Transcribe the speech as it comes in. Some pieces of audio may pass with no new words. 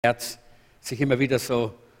Herz sich immer wieder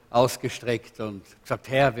so ausgestreckt und gesagt,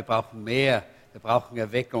 Herr, wir brauchen mehr, wir brauchen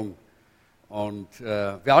Erweckung. Und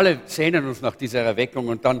wir alle sehnen uns nach dieser Erweckung.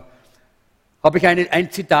 Und dann habe ich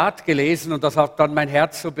ein Zitat gelesen und das hat dann mein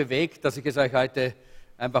Herz so bewegt, dass ich es euch heute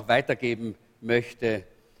einfach weitergeben möchte.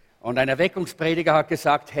 Und ein Erweckungsprediger hat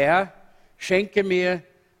gesagt, Herr, schenke mir,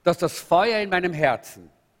 dass das Feuer in meinem Herzen,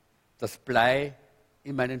 das Blei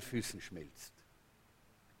in meinen Füßen schmilzt.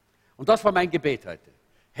 Und das war mein Gebet heute.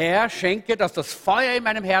 Herr, schenke, dass das Feuer in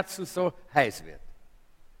meinem Herzen so heiß wird,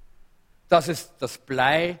 dass es das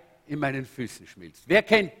Blei in meinen Füßen schmilzt. Wer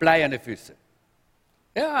kennt bleierne Füße?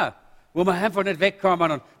 Ja, wo wir einfach nicht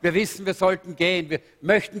wegkommen und wir wissen, wir sollten gehen, wir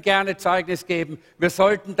möchten gerne Zeugnis geben, wir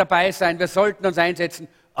sollten dabei sein, wir sollten uns einsetzen,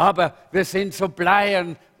 aber wir sind so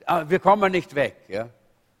bleiern, wir kommen nicht weg, ja?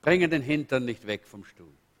 Bringen den Hintern nicht weg vom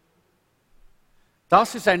Stuhl.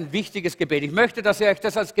 Das ist ein wichtiges Gebet. Ich möchte, dass ihr euch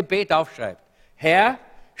das als Gebet aufschreibt. Herr,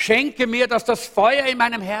 schenke mir, dass das Feuer in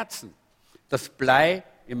meinem Herzen, das Blei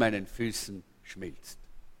in meinen Füßen schmilzt.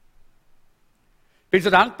 Ich bin so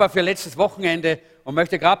dankbar für letztes Wochenende und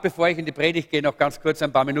möchte gerade, bevor ich in die Predigt gehe, noch ganz kurz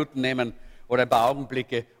ein paar Minuten nehmen oder ein paar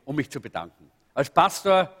Augenblicke, um mich zu bedanken. Als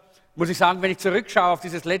Pastor muss ich sagen, wenn ich zurückschaue auf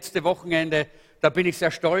dieses letzte Wochenende, da bin ich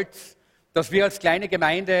sehr stolz, dass wir als kleine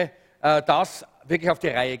Gemeinde das wirklich auf die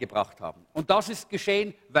Reihe gebracht haben. Und das ist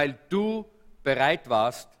geschehen, weil du bereit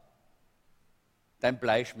warst, dein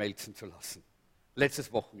Blei schmelzen zu lassen.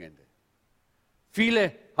 Letztes Wochenende.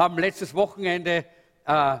 Viele haben letztes Wochenende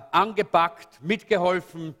angepackt,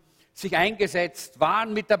 mitgeholfen, sich eingesetzt,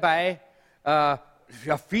 waren mit dabei.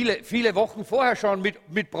 Viele Wochen vorher schon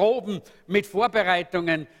mit Proben, mit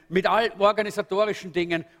Vorbereitungen, mit allen organisatorischen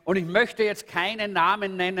Dingen. Und ich möchte jetzt keinen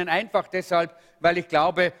Namen nennen, einfach deshalb, weil ich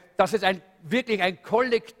glaube, dass es wirklich ein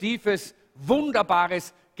kollektives,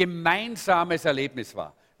 wunderbares, gemeinsames Erlebnis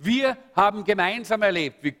war. Wir haben gemeinsam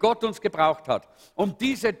erlebt, wie Gott uns gebraucht hat, um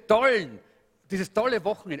dieses tolle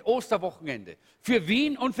Wochenende, Osterwochenende, für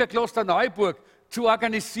Wien und für Klosterneuburg zu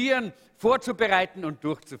organisieren, vorzubereiten und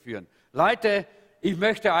durchzuführen. Leute, ich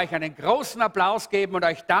möchte euch einen großen Applaus geben und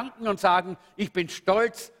euch danken und sagen, ich bin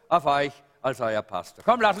stolz auf euch als euer Pastor.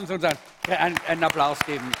 Komm, lass uns einen Applaus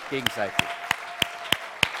geben gegenseitig.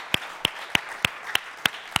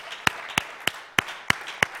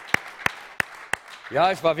 Ja,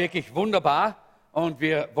 es war wirklich wunderbar und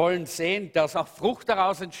wir wollen sehen, dass auch Frucht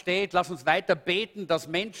daraus entsteht. Lass uns weiter beten, dass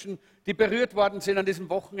Menschen, die berührt worden sind an diesem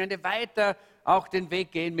Wochenende, weiter auch den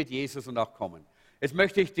Weg gehen mit Jesus und auch kommen. Jetzt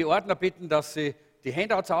möchte ich die Ordner bitten, dass sie die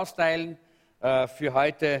Handouts austeilen für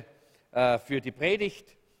heute, für die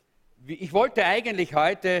Predigt. Ich wollte eigentlich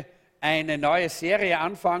heute eine neue Serie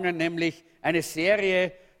anfangen, nämlich eine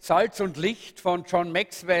Serie Salz und Licht von John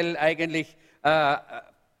Maxwell eigentlich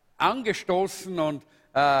angestoßen und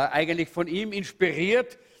eigentlich von ihm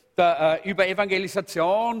inspiriert über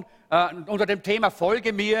Evangelisation unter dem Thema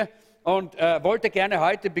Folge mir und wollte gerne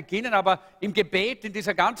heute beginnen, aber im Gebet in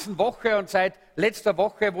dieser ganzen Woche und seit letzter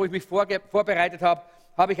Woche, wo ich mich vorbereitet habe,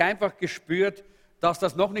 habe ich einfach gespürt, dass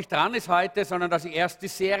das noch nicht dran ist heute, sondern dass ich erst die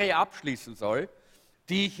Serie abschließen soll,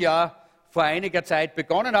 die ich ja vor einiger Zeit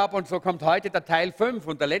begonnen habe und so kommt heute der Teil 5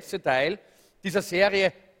 und der letzte Teil dieser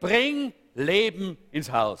Serie, Bring Leben ins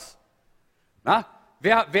Haus. Na,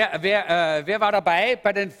 wer war dabei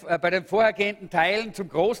bei den vorhergehenden Teilen, zum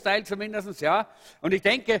Großteil zumindest, ja? Und ich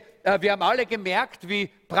denke, wir haben alle gemerkt, wie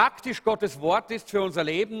praktisch Gottes Wort ist für unser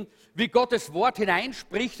Leben, wie Gottes Wort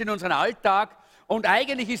hineinspricht in unseren Alltag. Und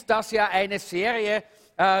eigentlich ist das ja eine Serie,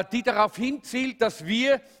 die darauf hinzielt, dass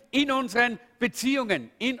wir in unseren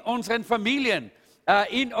Beziehungen, in unseren Familien,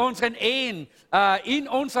 in unseren Ehen, in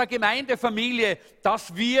unserer Gemeindefamilie,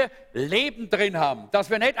 dass wir Leben drin haben. Dass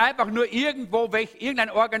wir nicht einfach nur irgendwo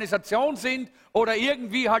irgendeine Organisation sind oder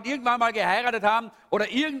irgendwie halt irgendwann mal geheiratet haben oder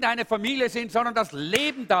irgendeine Familie sind, sondern dass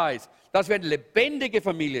Leben da ist. Dass wir eine lebendige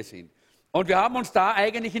Familie sind. Und wir haben uns da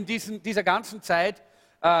eigentlich in dieser ganzen Zeit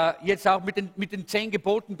jetzt auch mit den 10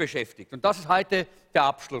 Geboten beschäftigt. Und das ist heute der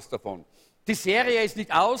Abschluss davon. Die Serie ist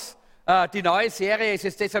nicht aus. Die neue Serie ist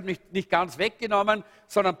jetzt deshalb nicht ganz weggenommen,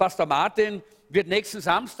 sondern Pastor Martin wird nächsten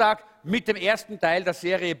Samstag mit dem ersten Teil der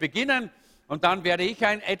Serie beginnen und dann werde ich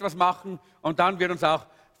etwas machen und dann wird uns auch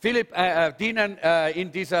Philipp dienen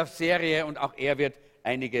in dieser Serie und auch er wird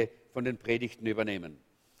einige von den Predigten übernehmen.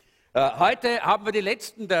 Heute haben wir die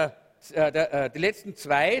letzten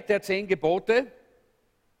 2 der 10 Gebote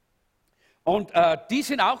und die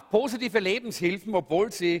sind auch positive Lebenshilfen,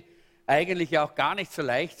 obwohl sie eigentlich auch gar nicht so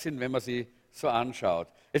leicht sind, wenn man sie so anschaut.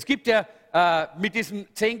 Es gibt ja mit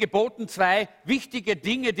diesen 10 Geboten 2 wichtige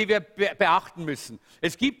Dinge, die wir beachten müssen.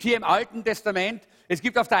 Es gibt hier im Alten Testament Es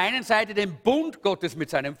gibt auf der einen Seite den Bund Gottes mit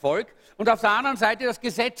seinem Volk und auf der anderen Seite das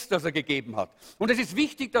Gesetz, das er gegeben hat. Und es ist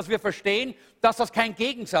wichtig, dass wir verstehen, dass das kein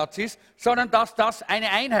Gegensatz ist, sondern dass das eine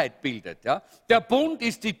Einheit bildet. Ja? Der Bund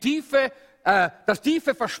ist das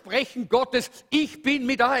tiefe Versprechen Gottes, ich bin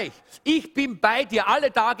mit euch, ich bin bei dir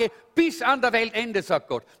alle Tage bis an der Weltende, sagt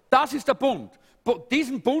Gott. Das ist der Bund.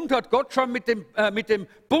 Diesen Bund hat Gott schon mit dem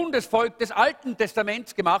Bundesvolk des Alten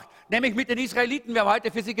Testaments gemacht, nämlich mit den Israeliten. Wir haben heute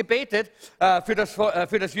für sie gebetet, für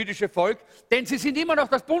das jüdische Volk, denn sie sind immer noch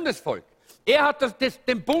das Bundesvolk. Er hat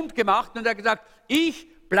den Bund gemacht und er hat gesagt, ich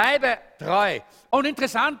bleibe treu. Und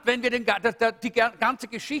interessant, wenn wir die ganze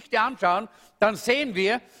Geschichte anschauen, dann sehen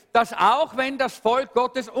wir, dass auch wenn das Volk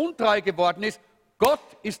Gottes untreu geworden ist, Gott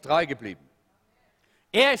ist treu geblieben.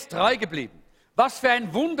 Er ist treu geblieben. Was für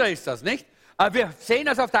ein Wunder ist das, nicht? Wir sehen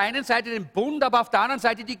also auf der einen Seite den Bund, aber auf der anderen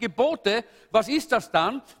Seite die Gebote. Was ist das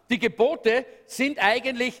dann? Die Gebote sind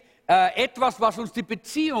eigentlich etwas, was uns die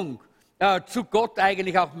Beziehung zu Gott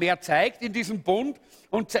eigentlich auch mehr zeigt in diesem Bund.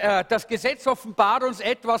 Und das Gesetz offenbart uns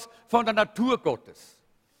etwas von der Natur Gottes.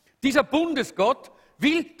 Dieser Bundesgott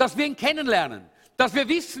will, dass wir ihn kennenlernen, dass wir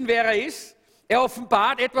wissen, wer er ist. Er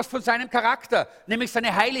offenbart etwas von seinem Charakter, nämlich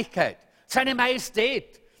seine Heiligkeit, seine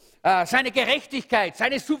Majestät, seine Gerechtigkeit,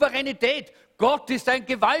 seine Souveränität. Gott ist ein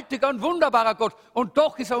gewaltiger und wunderbarer Gott und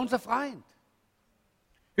doch ist er unser Freund.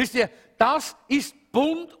 Wisst ihr, das ist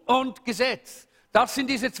Bund und Gesetz. Das sind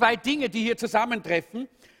diese zwei Dinge, die hier zusammentreffen,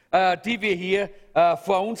 die wir hier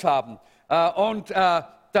vor uns haben.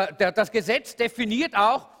 Das Gesetz definiert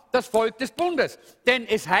auch das Volk des Bundes. Denn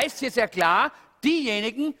es heißt hier sehr klar,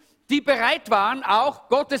 diejenigen, die bereit waren, auch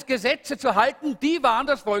Gottes Gesetze zu halten, die waren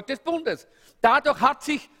das Volk des Bundes. Dadurch hat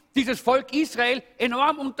sich dieses Volk Israel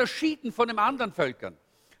enorm unterschieden von den anderen Völkern.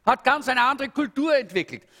 Hat ganz eine andere Kultur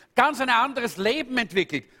entwickelt, ganz ein anderes Leben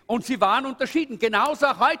entwickelt. Und sie waren unterschieden, genauso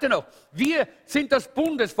auch heute noch. Wir sind das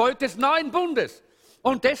Bundesvolk des neuen Bundes.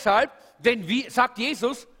 Und deshalb, sagt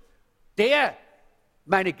Jesus, der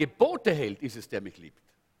meine Gebote hält, ist es, der mich liebt.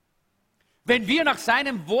 Wenn wir nach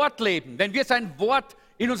seinem Wort leben, wenn wir sein Wort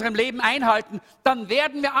in unserem Leben einhalten, dann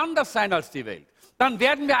werden wir anders sein als die Welt. Dann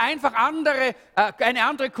werden wir einfach eine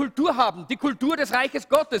andere Kultur haben. Die Kultur des Reiches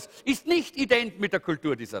Gottes ist nicht ident mit der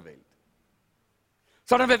Kultur dieser Welt,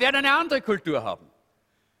 sondern wir werden eine andere Kultur haben.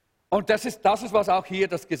 Und das ist, was auch hier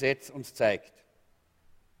das Gesetz uns zeigt.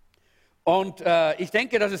 Und ich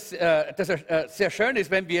denke, dass es sehr schön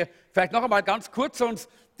ist, wenn wir vielleicht noch einmal ganz kurz uns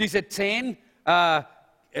diese 10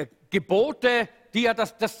 Gebote, die ja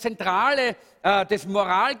das Zentrale des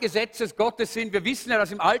Moralgesetzes Gottes sind. Wir wissen ja,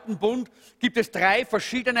 dass im Alten Bund gibt es 3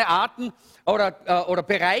 verschiedene Arten oder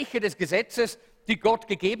Bereiche des Gesetzes, die Gott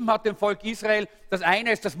gegeben hat dem Volk Israel. Das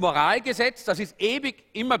eine ist das Moralgesetz, das ist ewig,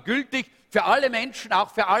 immer gültig für alle Menschen,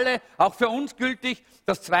 auch für uns gültig.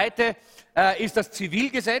 Das zweite ist das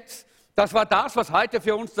Zivilgesetz. Das war das, was heute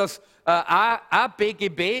für uns das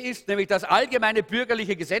ABGB ist, nämlich das Allgemeine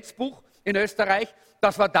Bürgerliche Gesetzbuch in Österreich.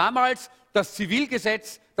 Das war damals das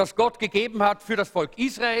Zivilgesetz, das Gott gegeben hat für das Volk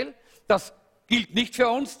Israel. Das gilt nicht für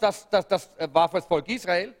uns, das war für das Volk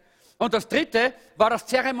Israel. Und das dritte war das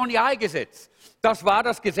Zeremonialgesetz. Das war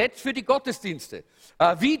das Gesetz für die Gottesdienste.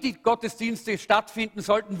 Wie die Gottesdienste stattfinden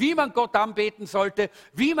sollten, wie man Gott anbeten sollte,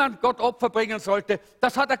 wie man Gott Opfer bringen sollte.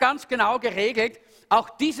 Das hat er ganz genau geregelt. Auch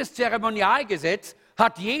dieses Zeremonialgesetz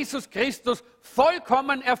hat Jesus Christus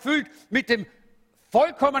vollkommen erfüllt mit dem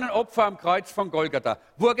vollkommenen Opfer am Kreuz von Golgatha,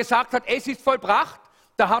 wo er gesagt hat, es ist vollbracht.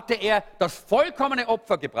 Da hatte er das vollkommene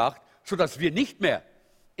Opfer gebracht, sodass wir nicht mehr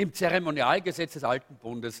im Zeremonialgesetz des Alten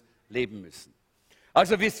Bundes leben müssen.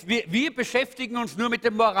 Also wir beschäftigen uns nur mit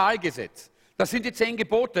dem Moralgesetz. Das sind die 10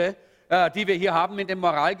 Gebote, die wir hier haben in dem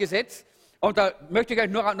Moralgesetz. Und da möchte ich euch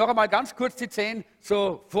noch einmal ganz kurz die 10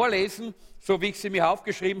 so vorlesen, so wie ich sie mir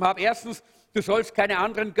aufgeschrieben habe. Erstens, du sollst keine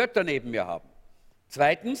anderen Götter neben mir haben.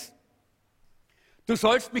 Zweitens, du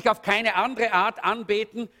sollst mich auf keine andere Art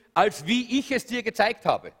anbeten, als wie ich es dir gezeigt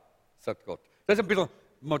habe, sagt Gott. Das ist ein bisschen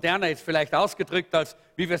moderner jetzt vielleicht ausgedrückt, als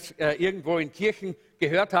wie wir es irgendwo in Kirchen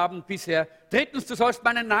gehört haben bisher. Drittens, du sollst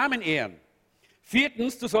meinen Namen ehren.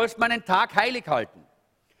 Viertens, du sollst meinen Tag heilig halten.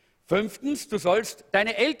 Fünftens, du sollst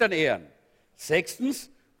deine Eltern ehren. Sechstens,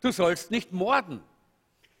 du sollst nicht morden.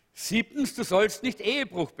 Siebtens, du sollst nicht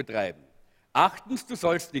Ehebruch betreiben. Achtens, du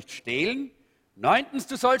sollst nicht stehlen. Neuntens,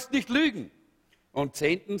 du sollst nicht lügen. Und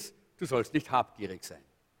 10. du sollst nicht habgierig sein.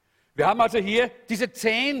 Wir haben also hier diese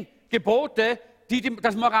 10 Gebote, die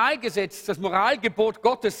das Moralgesetz, das Moralgebot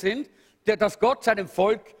Gottes sind, das Gott seinem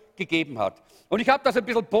Volk gegeben hat. Und ich habe das ein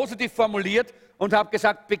bisschen positiv formuliert und habe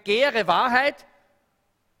gesagt, begehre Wahrheit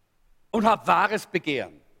und hab wahres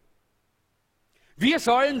Begehren. Wir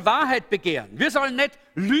sollen Wahrheit begehren. Wir sollen nicht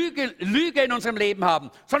Lüge in unserem Leben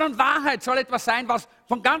haben, sondern Wahrheit soll etwas sein, was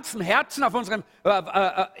von ganzem Herzen auf unserem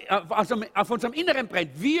Inneren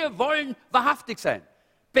brennt. Wir wollen wahrhaftig sein.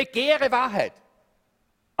 Begehre Wahrheit.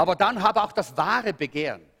 Aber dann habe auch das wahre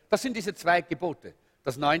Begehren. Das sind diese 2 Gebote,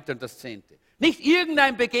 das 9. und das 10. Nicht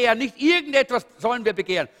irgendein Begehren, nicht irgendetwas sollen wir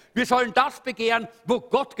begehren. Wir sollen das begehren, wo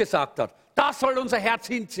Gott gesagt hat. Das soll unser Herz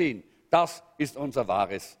hinziehen. Das ist unser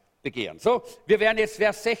wahres Begehren. So, wir werden jetzt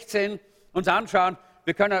Vers 16 uns anschauen.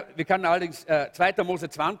 Wir können allerdings 2. Mose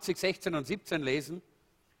 20, 16 und 17 lesen.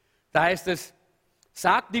 Da heißt es,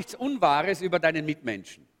 sag nichts Unwahres über deinen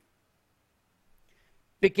Mitmenschen.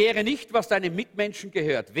 Begehre nicht, was deinem Mitmenschen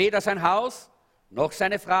gehört, weder sein Haus, noch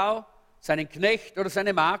seine Frau, seinen Knecht oder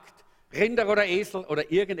seine Magd, Rinder oder Esel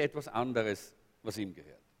oder irgendetwas anderes, was ihm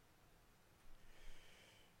gehört.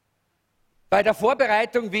 Bei der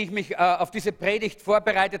Vorbereitung, wie ich mich auf diese Predigt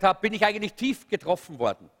vorbereitet habe, bin ich eigentlich tief getroffen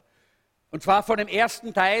worden. Und zwar von dem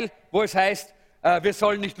ersten Teil, wo es heißt, wir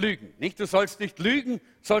sollen nicht lügen. Nicht? Du sollst nicht lügen,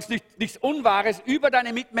 sollst nichts Unwahres über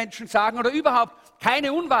deine Mitmenschen sagen oder überhaupt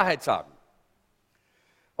keine Unwahrheit sagen.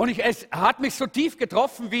 Und es hat mich so tief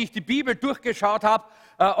getroffen, wie ich die Bibel durchgeschaut habe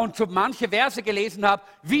und so manche Verse gelesen habe,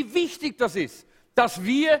 wie wichtig das ist, dass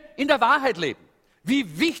wir in der Wahrheit leben.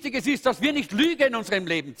 Wie wichtig es ist, dass wir nicht Lüge in unserem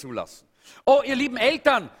Leben zulassen. Oh, ihr lieben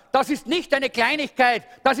Eltern, das ist nicht eine Kleinigkeit,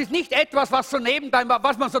 das ist nicht etwas, was so nebenbei,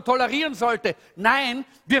 was man so tolerieren sollte. Nein,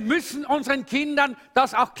 wir müssen unseren Kindern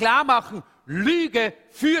das auch klar machen. Lüge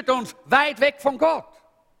führt uns weit weg von Gott.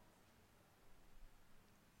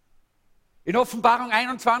 In Offenbarung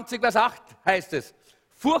 21, Vers 8 heißt es,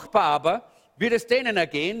 furchtbar aber wird es denen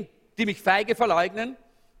ergehen, die mich feige verleugnen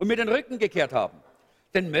und mir den Rücken gekehrt haben.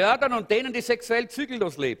 Den Mördern und denen, die sexuell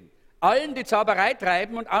zügellos leben. Allen, die Zauberei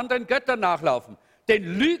treiben und anderen Göttern nachlaufen.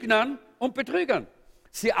 Den Lügnern und Betrügern.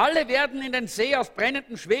 Sie alle werden in den See aus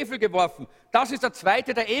brennendem Schwefel geworfen. Das ist der 2.,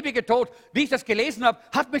 der ewige Tod. Wie ich das gelesen habe,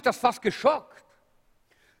 hat mich das fast geschockt.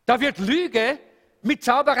 Da wird Lüge mit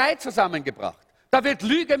Zauberei zusammengebracht. Da wird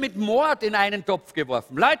Lüge mit Mord in einen Topf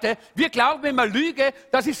geworfen. Leute, wir glauben immer, Lüge,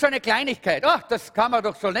 das ist so eine Kleinigkeit. Ach, das kann man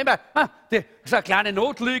doch so nehmen. Das ist eine kleine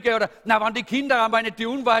Notlüge. Oder, wenn die Kinder einmal nicht die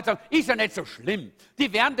Unwahrheit sagen, ist ja nicht so schlimm.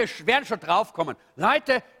 Die werden schon draufkommen.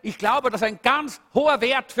 Leute, ich glaube, das ist ein ganz hoher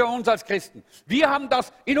Wert für uns als Christen. Wir haben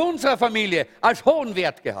das in unserer Familie als hohen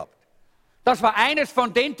Wert gehabt. Das war eines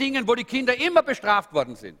von den Dingen, wo die Kinder immer bestraft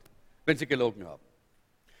worden sind, wenn sie gelogen haben.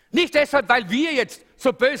 Nicht deshalb, weil wir jetzt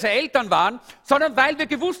so böse Eltern waren, sondern weil wir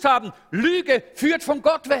gewusst haben, Lüge führt von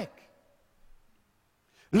Gott weg.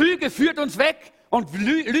 Lüge führt uns weg und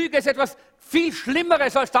Lüge ist etwas viel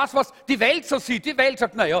Schlimmeres als das, was die Welt so sieht. Die Welt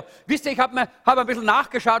sagt, naja, wisst ihr, ich habe ein bisschen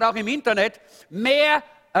nachgeschaut, auch im Internet,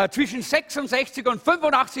 zwischen 66 und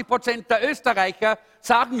 85% der Österreicher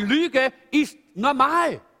sagen, Lüge ist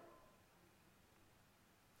normal.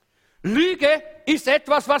 Lüge ist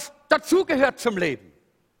etwas, was dazugehört zum Leben.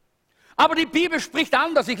 Aber die Bibel spricht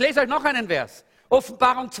anders. Ich lese euch noch einen Vers.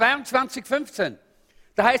 Offenbarung 22, 15.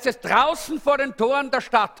 Da heißt es, draußen vor den Toren der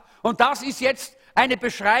Stadt. Und das ist jetzt eine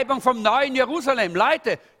Beschreibung vom neuen Jerusalem.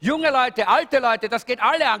 Leute, junge Leute, alte Leute, das geht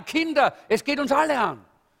alle an. Kinder, es geht uns alle an.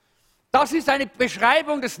 Das ist eine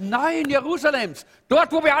Beschreibung des neuen Jerusalems.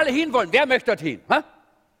 Dort, wo wir alle hinwollen. Wer möchte dorthin?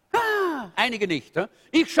 Einige nicht.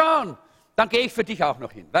 Ich schon. Dann gehe ich für dich auch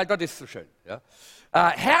noch hin, weil dort ist es so schön. Ja.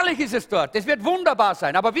 Herrlich ist es dort, es wird wunderbar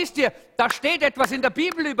sein. Aber wisst ihr, da steht etwas in der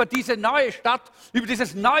Bibel über diese neue Stadt, über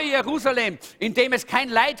dieses neue Jerusalem, in dem es kein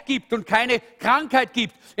Leid gibt und keine Krankheit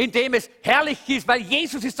gibt, in dem es herrlich ist, weil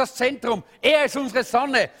Jesus ist das Zentrum, er ist unsere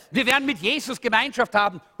Sonne. Wir werden mit Jesus Gemeinschaft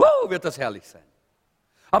haben, wird das herrlich sein.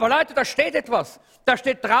 Aber Leute, da steht etwas, da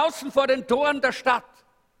steht draußen vor den Toren der Stadt.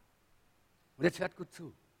 Und jetzt hört gut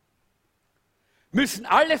zu. Müssen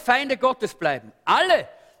alle Feinde Gottes bleiben, alle,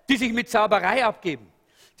 die sich mit Zauberei abgeben,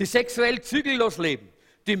 die sexuell zügellos leben,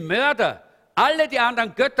 die Mörder, alle, die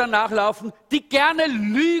anderen Göttern nachlaufen, die gerne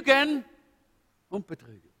lügen und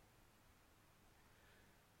betrügen.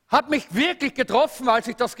 Hat mich wirklich getroffen, als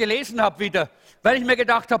ich das gelesen habe wieder, weil ich mir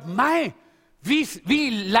gedacht habe, wie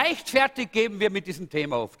leichtfertig gehen wir mit diesem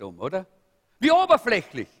Thema oft um, oder? Wie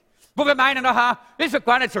oberflächlich. Wo wir meinen, aha, das ist ja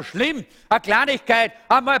gar nicht so schlimm, eine Kleinigkeit,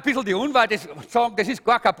 einmal ein bisschen die Unwahrheit sagen, das ist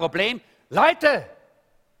gar kein Problem. Leute,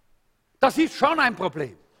 das ist schon ein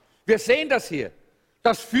Problem. Wir sehen das hier.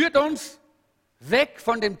 Das führt uns weg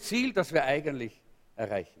von dem Ziel, das wir eigentlich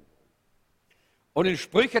erreichen wollen. Und in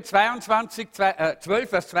Sprüche 12,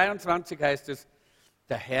 Vers 22 heißt es,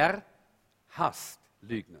 der Herr hasst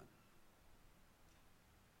Lügner.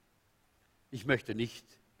 Ich möchte nicht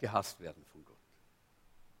gehasst werden von Gott.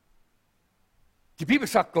 Die Bibel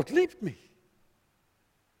sagt, Gott liebt mich.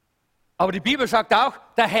 Aber die Bibel sagt auch,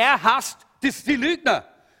 der Herr hasst die Lügner.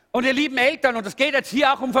 Und ihr lieben Eltern, und es geht jetzt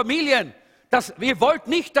hier auch um Familien, ihr wollt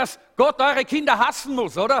nicht, dass Gott eure Kinder hassen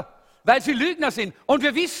muss, oder? Weil sie Lügner sind. Und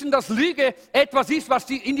wir wissen, dass Lüge etwas ist, was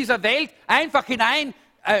in dieser Welt einfach hinein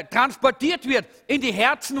transportiert wird in die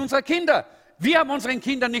Herzen unserer Kinder. Wir haben unseren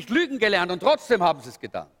Kindern nicht lügen gelernt und trotzdem haben sie es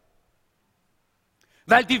getan.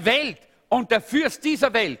 Weil die Welt und der Fürst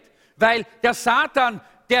dieser Welt, weil der Satan,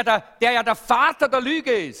 der ja der Vater der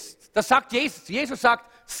Lüge ist, das sagt Jesus. Jesus sagt,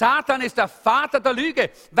 Satan ist der Vater der Lüge,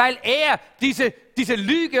 weil er diese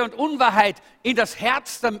Lüge und Unwahrheit in das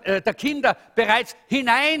Herz der Kinder bereits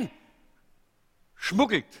hineinschmuggelt,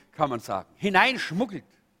 kann man sagen, hineinschmuggelt.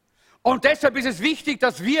 Und deshalb ist es wichtig,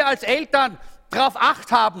 dass wir als Eltern darauf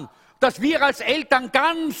Acht haben, dass wir als Eltern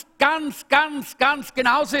ganz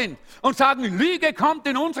genau sind und sagen, Lüge kommt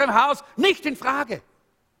in unserem Haus nicht in Frage.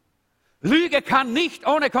 Lüge kann nicht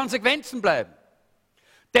ohne Konsequenzen bleiben.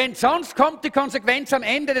 Denn sonst kommt die Konsequenz am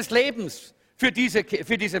Ende des Lebens für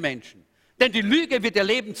diese Menschen. Denn die Lüge wird ihr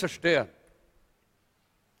Leben zerstören.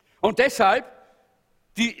 Und deshalb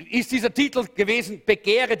ist dieser Titel gewesen,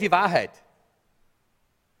 Begehre die Wahrheit.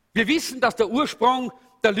 Wir wissen, dass der Ursprung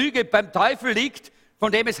der Lüge beim Teufel liegt,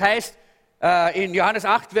 von dem es heißt, in Johannes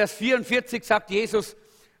 8, Vers 44 sagt Jesus,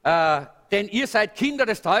 denn ihr seid Kinder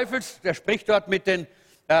des Teufels, der spricht dort mit den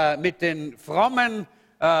Frommen,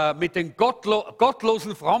 mit den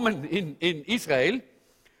gottlosen Frommen in Israel.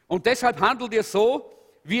 Und deshalb handelt ihr so,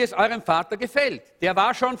 wie es eurem Vater gefällt. Der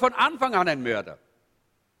war schon von Anfang an ein Mörder,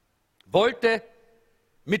 wollte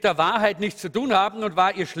mit der Wahrheit nichts zu tun haben und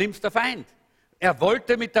war ihr schlimmster Feind. Er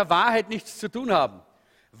wollte mit der Wahrheit nichts zu tun haben.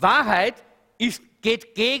 Wahrheit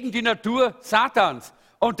geht gegen die Natur Satans.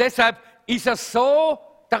 Und deshalb ist er so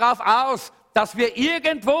darauf aus, dass wir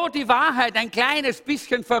irgendwo die Wahrheit ein kleines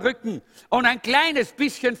bisschen verrücken und ein kleines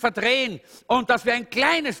bisschen verdrehen und dass wir ein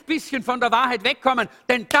kleines bisschen von der Wahrheit wegkommen,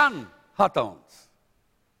 denn dann hat er uns.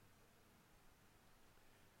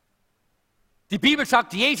 Die Bibel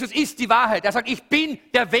sagt, Jesus ist die Wahrheit. Er sagt, ich bin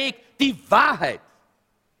der Weg, die Wahrheit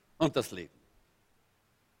und das Leben.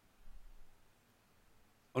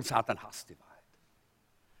 Und Satan hasst die Wahrheit,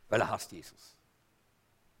 weil er hasst Jesus.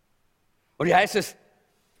 Und hier heißt es,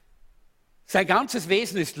 sein ganzes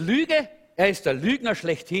Wesen ist Lüge, er ist der Lügner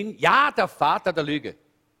schlechthin, ja, der Vater der Lüge,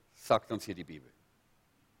 sagt uns hier die Bibel.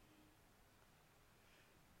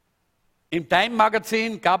 Im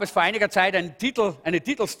Time-Magazin gab es vor einiger Zeit eine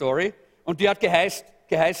Titelstory und die hat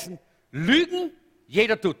geheißen, Lügen,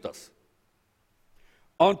 jeder tut das.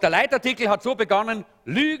 Und der Leitartikel hat so begonnen,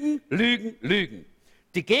 Lügen, Lügen, Lügen.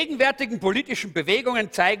 Die gegenwärtigen politischen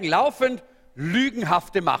Bewegungen zeigen laufend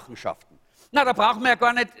lügenhafte Machenschaften. Na, da brauchen wir ja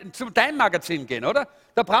gar nicht zum Time-Magazin gehen, oder?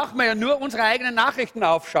 Da brauchen wir ja nur unsere eigenen Nachrichten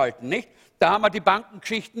aufschalten, nicht? Da haben wir die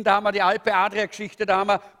Bankengeschichten, da haben wir die Alpe-Adria-Geschichte, da haben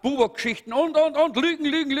wir Bubok-Geschichten und. Lügen,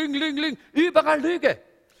 Lügen, Lügen, Lügen, Lügen. Überall Lüge.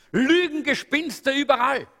 Lügengespinste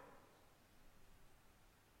überall.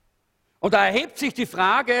 Und da erhebt sich die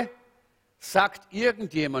Frage, sagt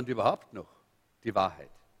irgendjemand überhaupt noch die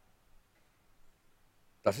Wahrheit?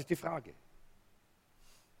 Das ist die Frage.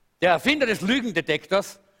 Der Erfinder des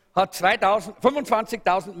Lügendetektors hat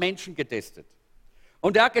 25.000 Menschen getestet.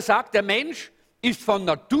 Und er hat gesagt, der Mensch ist von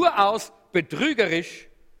Natur aus betrügerisch,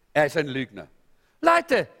 er ist ein Lügner.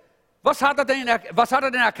 Leute, was hat er denn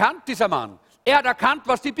erkannt, dieser Mann? Er hat erkannt,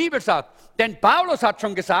 was die Bibel sagt. Denn Paulus hat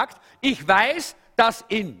schon gesagt, ich weiß, dass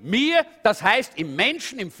in mir, das heißt im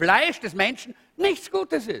Menschen, im Fleisch des Menschen, nichts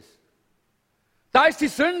Gutes ist. Da ist die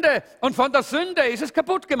Sünde und von der Sünde ist es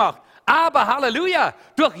kaputt gemacht. Aber Halleluja,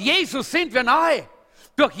 durch Jesus sind wir neu.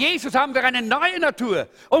 Durch Jesus haben wir eine neue Natur.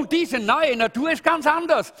 Und diese neue Natur ist ganz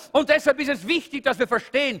anders. Und deshalb ist es wichtig, dass wir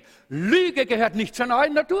verstehen, Lüge gehört nicht zur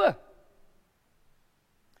neuen Natur.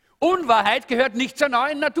 Unwahrheit gehört nicht zur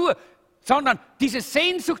neuen Natur, sondern diese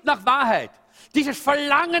Sehnsucht nach Wahrheit, dieses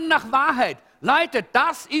Verlangen nach Wahrheit. Leute,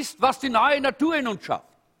 das ist, was die neue Natur in uns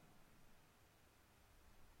schafft.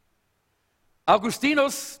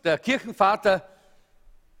 Augustinus, der Kirchenvater,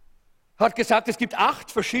 hat gesagt, es gibt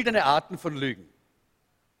 8 verschiedene Arten von Lügen.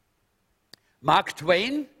 Mark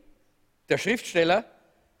Twain, der Schriftsteller,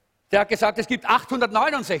 der hat gesagt, es gibt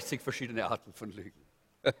 869 verschiedene Arten von Lügen.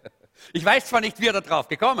 Ich weiß zwar nicht, wie er da drauf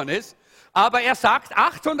gekommen ist, aber er sagt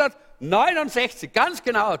 869, ganz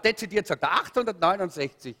genau, dezidiert sagt er,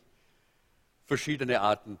 869 verschiedene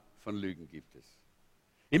Arten von Lügen gibt es.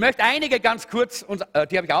 Ich möchte einige ganz kurz,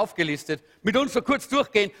 die habe ich aufgelistet, mit uns so kurz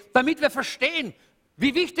durchgehen, damit wir verstehen,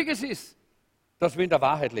 wie wichtig es ist, dass wir in der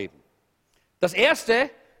Wahrheit leben. Das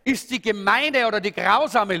erste ist die gemeine oder die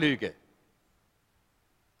grausame Lüge.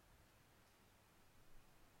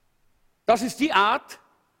 Das ist die Art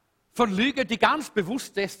von Lüge, die ganz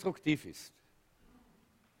bewusst destruktiv ist,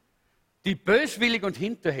 die böswillig und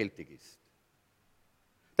hinterhältig ist.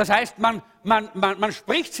 Das heißt, man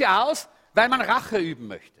spricht sie aus, weil man Rache üben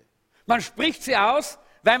möchte. Man spricht sie aus,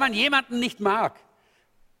 weil man jemanden nicht mag.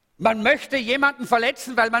 Man möchte jemanden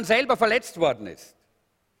verletzen, weil man selber verletzt worden ist.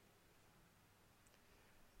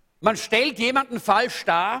 Man stellt jemanden falsch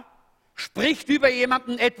dar, spricht über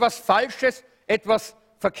jemanden etwas Falsches, etwas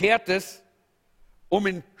Verkehrtes, um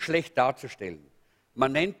ihn schlecht darzustellen.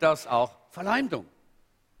 Man nennt das auch Verleumdung.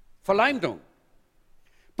 Verleumdung.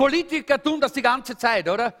 Politiker tun das die ganze Zeit,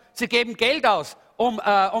 oder? Sie geben Geld aus, um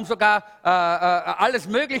sogar alles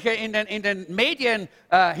Mögliche in den Medien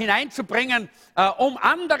hineinzubringen, um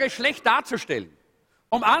andere schlecht darzustellen,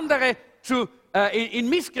 um andere in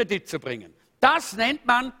Misskredit zu bringen. Das nennt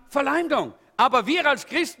man Verleumdung. Aber wir als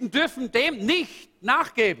Christen dürfen dem nicht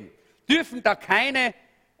nachgeben, dürfen da kein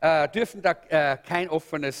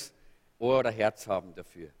offenes Ohr oder Herz haben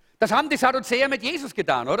dafür. Das haben die Sadduzäer mit Jesus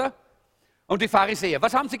getan, oder? Und die Pharisäer.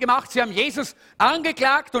 Was haben sie gemacht? Sie haben Jesus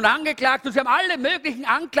angeklagt und sie haben alle möglichen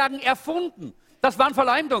Anklagen erfunden. Das waren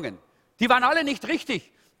Verleumdungen. Die waren alle nicht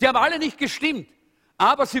richtig. Die haben alle nicht gestimmt.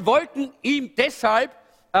 Aber sie wollten ihn deshalb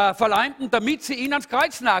verleumden, damit sie ihn ans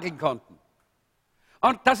Kreuz nageln konnten.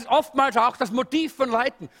 Und das ist oftmals auch das Motiv von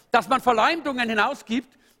Leuten, dass man Verleumdungen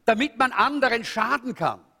hinausgibt, damit man anderen schaden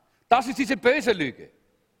kann. Das ist diese böse Lüge,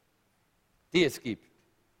 die es gibt.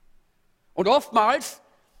 Und oftmals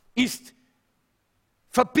ist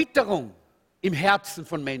Verbitterung im Herzen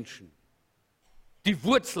von Menschen die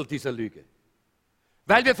Wurzel dieser Lüge.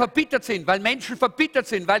 Weil wir verbittert sind, weil Menschen verbittert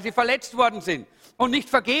sind, weil sie verletzt worden sind und nicht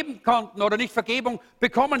vergeben konnten oder nicht Vergebung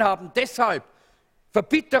bekommen haben. Deshalb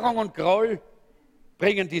Verbitterung und Groll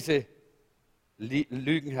bringen diese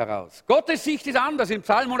Lügen heraus. Gottes Sicht ist anders. Im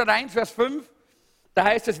Psalm 101, Vers 5, da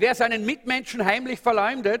heißt es, wer seinen Mitmenschen heimlich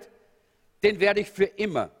verleumdet, den werde ich für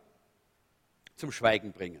immer zum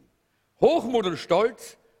Schweigen bringen. Hochmut und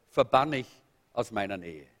Stolz verbanne ich aus meiner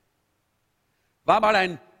Nähe. War mal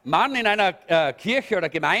ein Mann in einer Kirche oder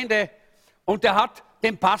Gemeinde und der hat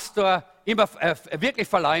den Pastor immer wirklich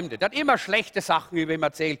verleumdet. Er hat immer schlechte Sachen über ihn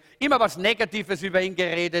erzählt, immer was Negatives über ihn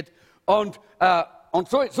geredet und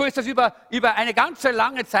so ist das über eine ganze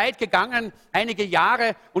lange Zeit gegangen, einige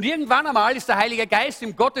Jahre. Und irgendwann einmal ist der Heilige Geist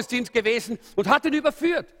im Gottesdienst gewesen und hat ihn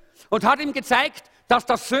überführt und hat ihm gezeigt, dass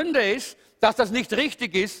das Sünde ist, dass das nicht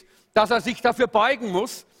richtig ist, dass er sich dafür beugen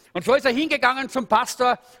muss. Und so ist er hingegangen zum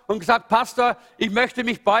Pastor und gesagt, Pastor, ich möchte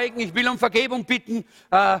mich beugen, ich will um Vergebung bitten.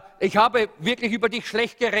 Ich habe wirklich über dich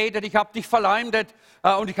schlecht geredet, ich habe dich verleumdet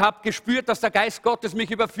und ich habe gespürt, dass der Geist Gottes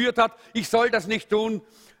mich überführt hat. Ich soll das nicht tun.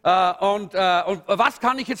 Und was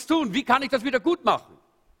kann ich jetzt tun? Wie kann ich das wieder gut machen?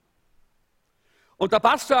 Und der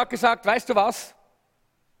Pastor hat gesagt, weißt du was?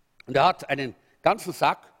 Und er hat einen ganzen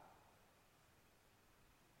Sack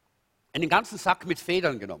mit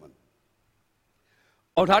Federn genommen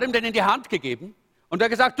und hat ihm den in die Hand gegeben und er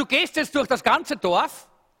hat gesagt, du gehst jetzt durch das ganze Dorf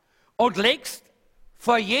und legst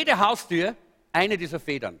vor jede Haustür eine dieser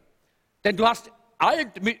Federn. Denn du hast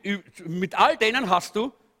mit all denen hast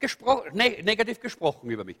du negativ gesprochen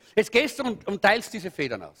über mich. Jetzt gehst du und teilst diese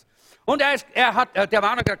Federn aus. Und der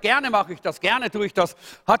Mann hat gesagt, gerne mache ich das, gerne tue ich das,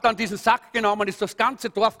 hat dann diesen Sack genommen, ist durchs ganze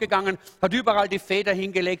Dorf gegangen, hat überall die Feder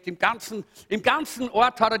hingelegt, im ganzen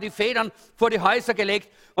Ort hat er die Federn vor die Häuser gelegt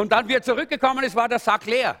und dann, wie er zurückgekommen ist, war der Sack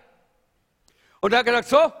leer. Und er hat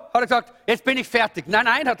gesagt, hat er gesagt, jetzt bin ich fertig. Nein,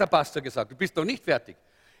 nein, hat der Pastor gesagt, du bist noch nicht fertig.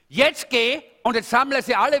 Jetzt geh und jetzt sammle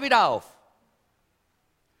sie alle wieder auf.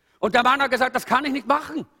 Und der Mann hat gesagt, das kann ich nicht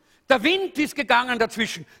machen. Der Wind ist gegangen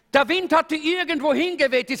dazwischen. Der Wind hat die irgendwo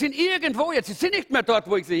hingeweht. Die sind irgendwo jetzt. Die sind nicht mehr dort,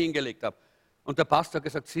 wo ich sie hingelegt habe. Und der Pastor hat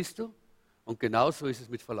gesagt, siehst du? Und genauso ist es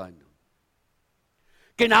mit Verleumdung.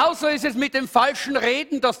 Genauso ist es mit dem falschen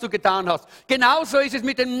Reden, das du getan hast. Genauso ist es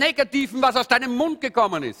mit dem Negativen, was aus deinem Mund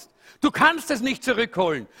gekommen ist. Du kannst es nicht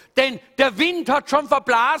zurückholen, denn der Wind hat schon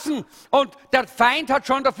verblasen und der Feind hat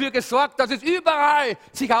schon dafür gesorgt, dass es überall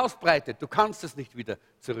sich ausbreitet. Du kannst es nicht wieder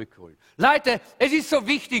zurückholen. Leute, es ist so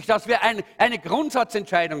wichtig, dass wir eine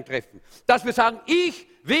Grundsatzentscheidung treffen, dass wir sagen, ich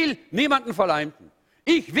will niemanden verleumden.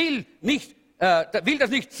 Ich will das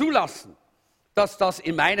nicht zulassen, dass das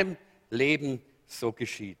in meinem Leben so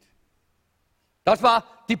geschieht. Das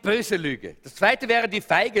war die böse Lüge. Das zweite wäre die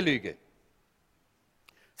feige Lüge.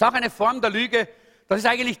 Das ist auch eine Form der Lüge. Das ist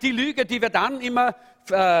eigentlich die Lüge, die wir dann immer,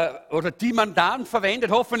 oder die man dann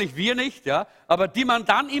verwendet, hoffentlich wir nicht, ja, aber die man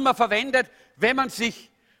dann immer verwendet, wenn man sich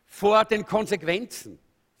vor den Konsequenzen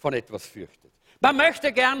von etwas fürchtet. Man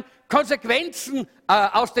möchte gern Konsequenzen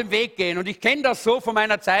aus dem Weg gehen. Und ich kenne das so von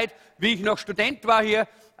meiner Zeit, wie ich noch Student war hier.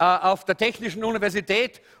 auf der Technischen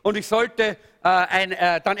Universität und ich sollte ein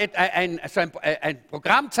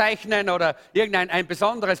Programm zeichnen oder ein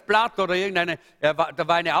besonderes Blatt oder da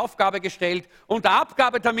war eine Aufgabe gestellt und der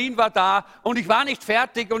Abgabetermin war da und ich war nicht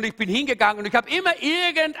fertig und ich bin hingegangen und ich habe immer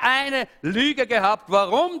irgendeine Lüge gehabt,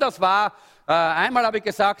 warum das war. Einmal habe ich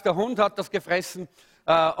gesagt, der Hund hat das gefressen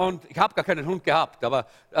und ich habe gar keinen Hund gehabt, aber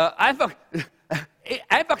einfach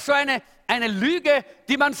so eine Lüge,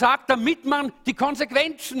 die man sagt, damit man die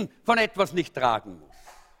Konsequenzen von etwas nicht tragen muss.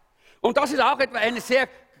 Und das ist auch eine sehr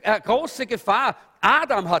große Gefahr.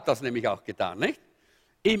 Adam hat das nämlich auch getan, nicht?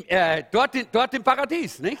 Dort im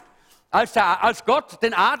Paradies, nicht? Als Gott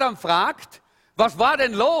den Adam fragt, was war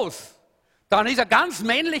denn los? Dann ist er ganz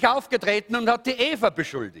männlich aufgetreten und hat die Eva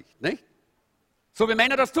beschuldigt, nicht? So wie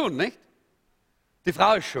Männer das tun, nicht? Die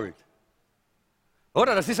Frau ist schuld.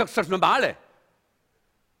 Oder? Das ist auch das Normale.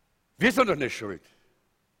 Wir sind doch nicht schuld.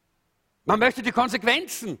 Man möchte den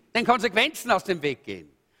Konsequenzen aus dem Weg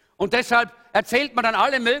gehen. Und deshalb erzählt man dann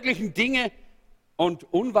alle möglichen Dinge und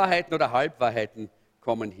Unwahrheiten oder Halbwahrheiten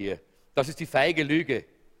kommen hier. Das ist die feige Lüge.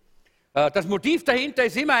 Das Motiv dahinter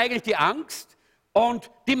ist immer eigentlich die Angst und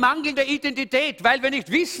die mangelnde Identität, weil wir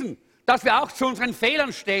nicht wissen, dass wir auch zu unseren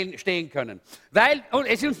Fehlern stehen können. Weil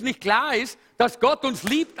es uns nicht klar ist, dass Gott uns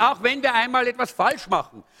liebt, auch wenn wir einmal etwas falsch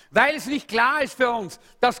machen. Weil es nicht klar ist für uns,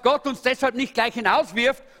 dass Gott uns deshalb nicht gleich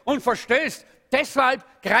hinauswirft und verstößt. Deshalb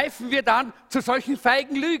greifen wir dann zu solchen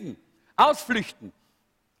feigen Lügen, Ausflüchten.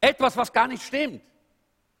 Etwas, was gar nicht stimmt.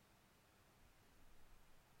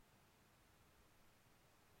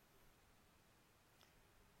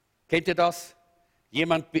 Kennt ihr das?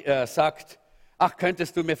 Jemand sagt, ach,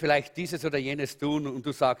 könntest du mir vielleicht dieses oder jenes tun? Und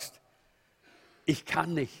du sagst, ich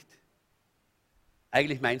kann nicht.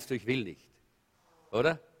 Eigentlich meinst du, ich will nicht.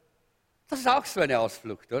 Oder? Das ist auch so eine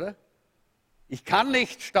Ausflucht, oder? Ich kann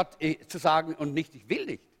nicht, statt zu sagen und nicht, ich will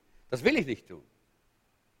nicht. Das will ich nicht tun.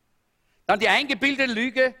 Dann die eingebildete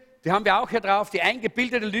Lüge, die haben wir auch hier drauf. Die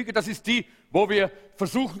eingebildete Lüge, das ist die, wo wir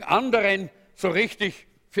versuchen, anderen so richtig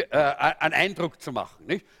einen Eindruck zu machen.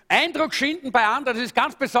 Nicht? Eindruck schinden bei anderen, das ist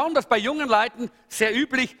ganz besonders bei jungen Leuten sehr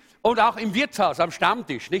üblich und auch im Wirtshaus, am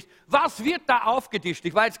Stammtisch. Nicht? Was wird da aufgetischt?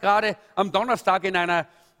 Ich war jetzt gerade am Donnerstag in einer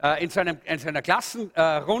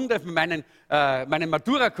Klassenrunde mit meinen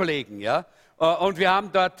Matura-Kollegen, ja, und wir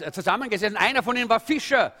haben dort zusammengesessen. Einer von ihnen war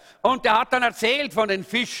Fischer und der hat dann erzählt von den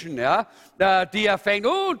Fischen, ja, die er fängt.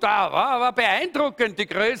 Da war beeindruckend die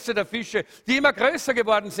Größe der Fische, die immer größer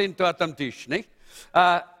geworden sind dort am Tisch, nicht?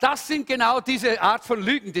 Das sind genau diese Art von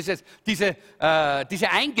Lügen, diese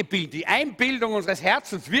Eingebildung, die Einbildung unseres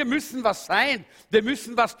Herzens. Wir müssen was sein, wir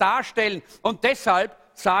müssen was darstellen und deshalb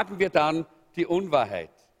sagen wir dann die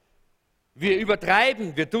Unwahrheit. Wir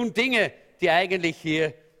übertreiben, wir tun Dinge, die eigentlich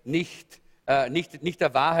hier nicht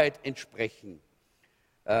der Wahrheit entsprechen.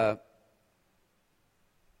 Wir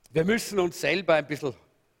müssen uns selber ein bisschen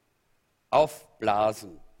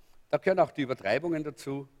aufblasen. Da gehören auch die Übertreibungen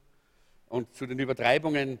dazu. Und zu den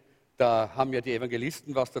Übertreibungen, da haben ja die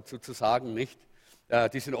Evangelisten was dazu zu sagen, nicht?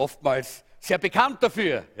 Die sind oftmals sehr bekannt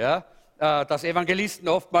dafür, ja? Dass Evangelisten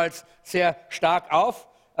oftmals sehr stark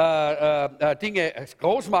Dinge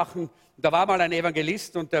groß machen. Da war mal ein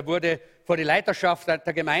Evangelist und der wurde vor die Leiterschaft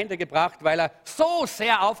der Gemeinde gebracht, weil er so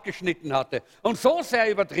sehr aufgeschnitten hatte und so sehr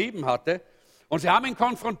übertrieben hatte. Und sie haben ihn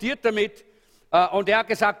konfrontiert damit und er hat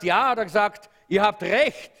gesagt, ihr habt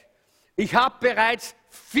recht, ich habe bereits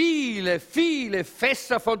viele, viele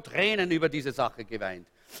Fässer von Tränen über diese Sache geweint.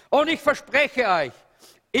 Und ich verspreche euch,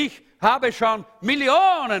 ich habe schon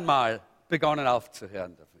Millionenmal begonnen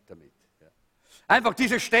aufzuhören damit. Ja. Einfach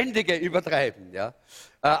dieses ständige Übertreiben. Ja.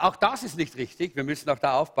 Auch das ist nicht richtig. Wir müssen auch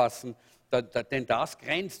da aufpassen, denn das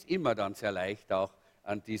grenzt immer dann sehr leicht auch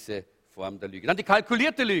an diese Form der Lüge. Dann die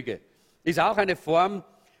kalkulierte Lüge ist auch eine Form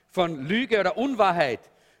von Lüge oder Unwahrheit,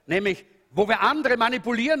 nämlich wo wir andere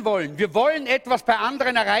manipulieren wollen. Wir wollen etwas bei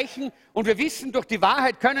anderen erreichen und wir wissen, durch die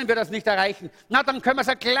Wahrheit können wir das nicht erreichen. Na, dann können wir es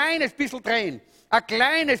ein kleines bisschen drehen,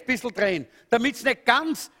 damit es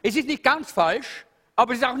ist nicht ganz falsch,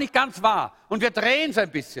 aber es ist auch nicht ganz wahr. Und wir drehen es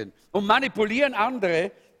ein bisschen und manipulieren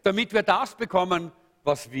andere, damit wir das bekommen,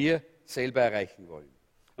 was wir selber erreichen wollen.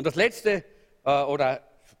 Und das Letzte, oder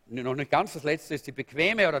noch nicht ganz das Letzte, ist die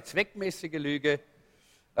bequeme oder zweckmäßige Lüge.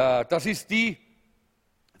 Das ist die,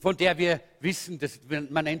 von der wir wissen,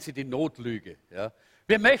 man nennt sie die Notlüge. Ja.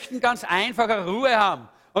 Wir möchten ganz einfach Ruhe haben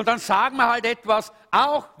und dann sagen wir halt etwas,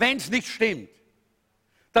 auch wenn es nicht stimmt.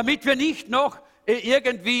 Damit wir nicht noch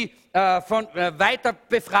irgendwie weiter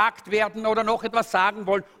befragt werden oder noch etwas sagen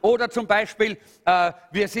wollen. Oder zum Beispiel,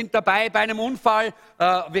 wir sind dabei bei einem Unfall,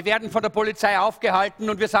 wir werden von der Polizei aufgehalten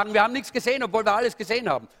und wir sagen, wir haben nichts gesehen, obwohl wir alles gesehen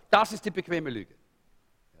haben. Das ist die bequeme Lüge.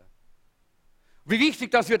 Ja. Wie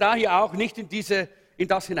wichtig, dass wir da hier auch nicht in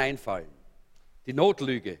das hineinfallen. Die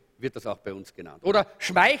Notlüge wird das auch bei uns genannt. Oder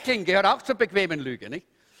Schmeicheln gehört auch zur bequemen Lüge, nicht?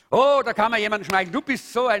 Oh, da kann man jemanden schmeicheln. Du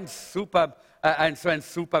bist so ein super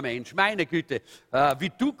Mensch. Meine Güte, wie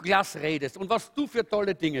du klasse redest und was du für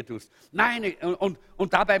tolle Dinge tust. Nein,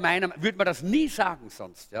 und dabei würde man das nie sagen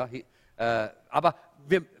sonst. Ja? Aber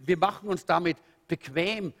wir machen uns damit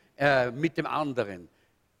bequem mit dem anderen.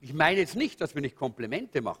 Ich meine jetzt nicht, dass wir nicht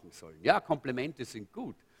Komplimente machen sollen. Ja, Komplimente sind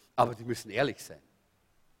gut, aber die müssen ehrlich sein.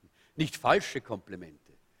 Nicht falsche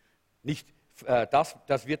Komplimente. Nicht,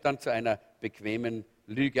 das wird dann zu einer bequemen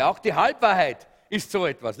Lüge. Auch die Halbwahrheit ist so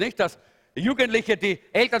etwas, nicht? Dass Jugendliche, die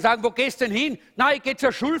Eltern sagen, wo gehst du denn hin? Na, ich gehe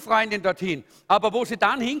zur Schulfreundin dorthin. Aber wo sie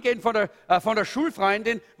dann hingehen von der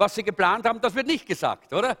Schulfreundin, was sie geplant haben, das wird nicht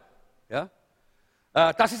gesagt, oder? Ja?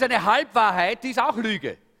 Das ist eine Halbwahrheit, die ist auch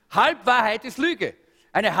Lüge. Halbwahrheit ist Lüge.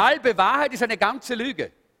 Eine halbe Wahrheit ist eine ganze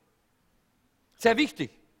Lüge. Sehr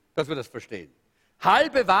wichtig, dass wir das verstehen.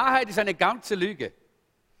 Halbe Wahrheit ist eine ganze Lüge.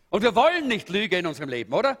 Und wir wollen nicht Lüge in unserem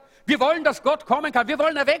Leben, oder? Wir wollen, dass Gott kommen kann. Wir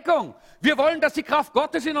wollen Erweckung. Wir wollen, dass die Kraft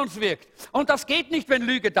Gottes in uns wirkt. Und das geht nicht, wenn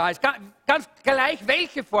Lüge da ist. Ganz gleich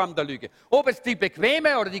welche Form der Lüge. Ob es die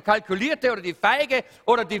bequeme oder die kalkulierte oder die feige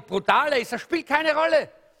oder die brutale ist, das spielt keine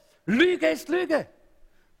Rolle. Lüge ist Lüge.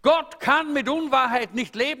 Gott kann mit Unwahrheit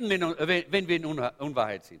nicht leben, wenn wir in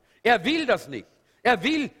Unwahrheit sind. Er will das nicht. Er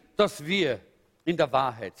will, dass wir in der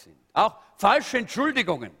Wahrheit sind. Auch falsche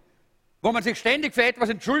Entschuldigungen, wo man sich ständig für etwas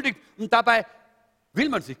entschuldigt und dabei will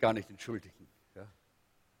man sich gar nicht entschuldigen. Ja.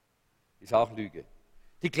 Ist auch Lüge.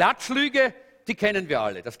 Die Klatschlüge, die kennen wir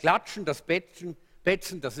alle. Das Klatschen, das Betzen,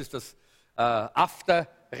 das ist das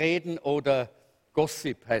Afterreden oder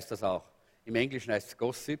Gossip heißt das auch. Im Englischen heißt es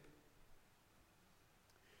Gossip.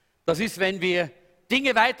 Das ist, wenn wir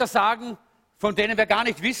Dinge weitersagen, von denen wir gar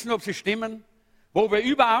nicht wissen, ob sie stimmen, wo wir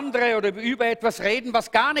über andere oder über etwas reden,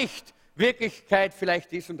 was gar nicht Wirklichkeit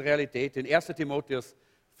vielleicht ist und Realität. In 1. Timotheus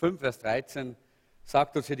 5, Vers 13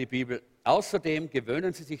 sagt uns hier die Bibel, außerdem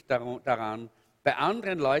gewöhnen Sie sich daran, bei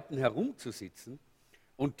anderen Leuten herumzusitzen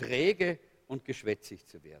und träge und geschwätzig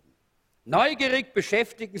zu werden. Neugierig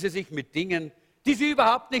beschäftigen Sie sich mit Dingen, die Sie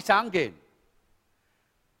überhaupt nichts angehen.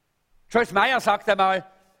 Joyce Meyer sagt einmal,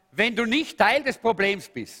 wenn du nicht Teil des Problems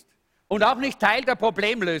bist und auch nicht Teil der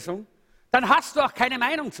Problemlösung, dann hast du auch keine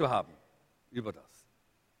Meinung zu haben über das.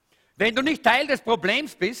 Wenn du nicht Teil des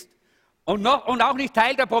Problems bist und auch nicht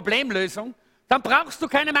Teil der Problemlösung, dann brauchst du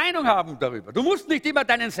keine Meinung haben darüber. Du musst nicht immer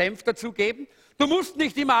deinen Senf dazugeben, du musst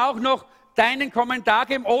nicht immer auch noch deinen Kommentar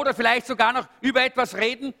geben oder vielleicht sogar noch über etwas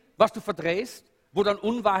reden, was du verdrehst, wo dann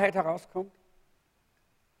Unwahrheit herauskommt.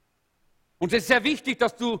 Und es ist sehr wichtig,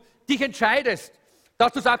 dass du dich entscheidest,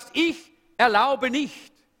 dass du sagst, ich erlaube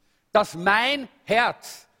nicht, dass mein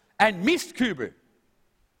Herz ein Mistkübel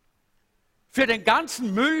für den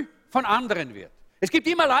ganzen Müll von anderen wird. Es gibt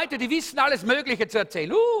immer Leute, die wissen, alles Mögliche zu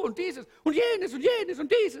erzählen. Und dieses und jenes und jenes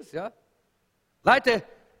und dieses. Ja? Leute,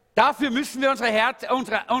 dafür müssen wir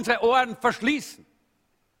unsere Ohren verschließen.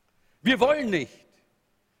 Wir wollen nicht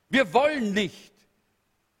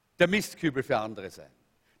der Mistkübel für andere sein.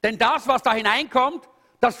 Denn das, was da hineinkommt,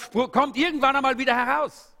 das kommt irgendwann einmal wieder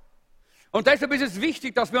heraus. Und deshalb ist es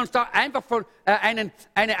wichtig, dass wir uns da einfach einen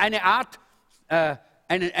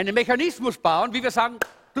Mechanismus bauen, wie wir sagen,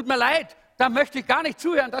 tut mir leid, da möchte ich gar nicht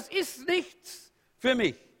zuhören, das ist nichts für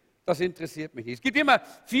mich, das interessiert mich nicht. Es gibt immer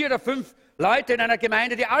 4 oder 5 Leute in einer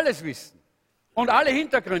Gemeinde, die alles wissen und alle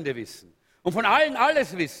Hintergründe wissen und von allen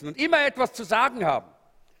alles wissen und immer etwas zu sagen haben.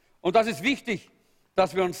 Und das ist wichtig,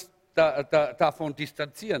 dass wir uns davon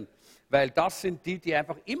distanzieren, weil das sind die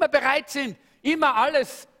einfach immer bereit sind, immer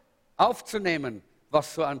alles aufzunehmen,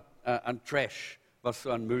 was so an Trash, was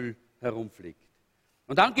so an Müll herumfliegt.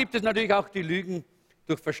 Und dann gibt es natürlich auch die Lügen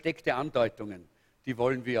durch versteckte Andeutungen. Die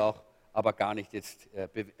wollen wir auch aber gar nicht jetzt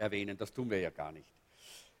erwähnen, das tun wir ja gar nicht.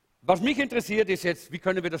 Was mich interessiert ist jetzt, wie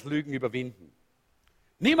können wir das Lügen überwinden?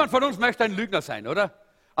 Niemand von uns möchte ein Lügner sein, oder?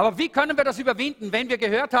 Aber wie können wir das überwinden, wenn wir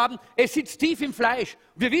gehört haben, es sitzt tief im Fleisch?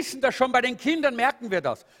 Wir wissen das schon, bei den Kindern merken wir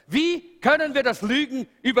das. Wie können wir das Lügen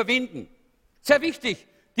überwinden? Sehr wichtig,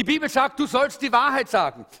 die Bibel sagt, du sollst die Wahrheit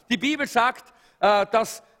sagen. Die Bibel sagt,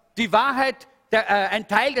 dass die Wahrheit ein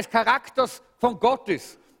Teil des Charakters von Gott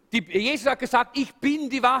ist. Jesus hat gesagt, ich bin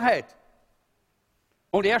die Wahrheit.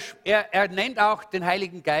 Und er nennt auch den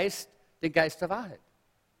Heiligen Geist, den Geist der Wahrheit.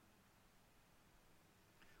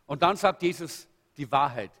 Und dann sagt Jesus, die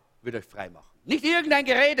Wahrheit wird euch frei machen. Nicht irgendein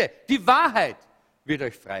Gerede, die Wahrheit wird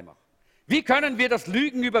euch frei machen. Wie können wir das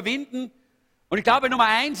Lügen überwinden? Und ich glaube, Nummer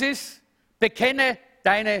 1 ist, bekenne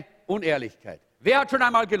deine Unehrlichkeit. Wer hat schon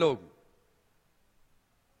einmal gelogen?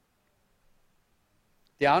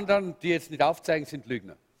 Die anderen, die jetzt nicht aufzeigen, sind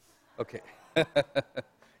Lügner. Okay.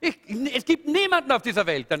 Es gibt niemanden auf dieser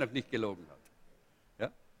Welt, der noch nicht gelogen hat.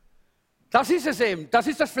 Ja? Das ist es eben, das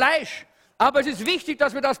ist das Fleisch. Aber es ist wichtig,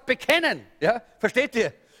 dass wir das bekennen. Ja? Versteht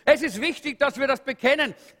ihr? Es ist wichtig, dass wir das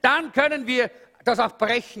bekennen. Dann können wir das auch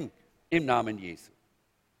brechen im Namen Jesu.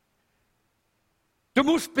 Du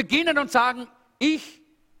musst beginnen und sagen, ich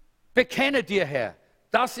bekenne dir, Herr,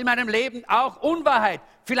 dass in meinem Leben auch Unwahrheit,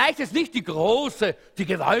 vielleicht ist nicht die große, die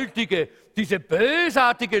gewaltige, diese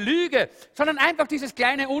bösartige Lüge, sondern einfach dieses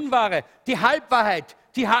kleine Unwahre, die Halbwahrheit,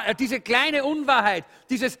 diese kleine Unwahrheit,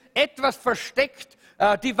 dieses etwas versteckt,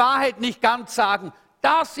 die Wahrheit nicht ganz sagen.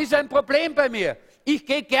 Das ist ein Problem bei mir. Ich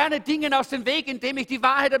gehe gerne Dingen aus dem Weg, indem ich die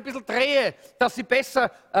Wahrheit ein bisschen drehe, dass sie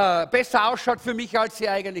besser ausschaut für mich, als sie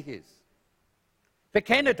eigentlich ist.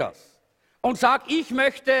 Bekenne das und sag, ich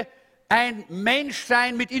möchte ein Mensch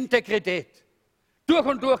sein mit Integrität, durch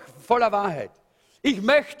und durch voller Wahrheit. Ich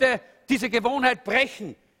möchte diese Gewohnheit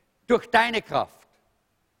brechen durch deine Kraft,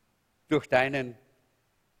 durch deinen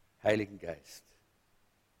Heiligen Geist.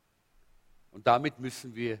 Und damit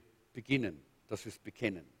müssen wir beginnen, dass wir es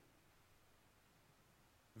bekennen.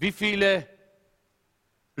 Wie viele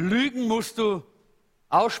Lügen musst du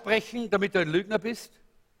aussprechen, damit du ein Lügner bist?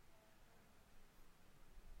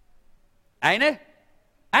 Eine?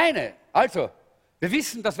 Eine. Also, wir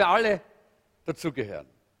wissen, dass wir alle dazugehören.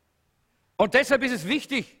 Und deshalb ist es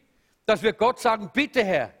wichtig, dass wir Gott sagen, bitte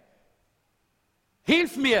Herr,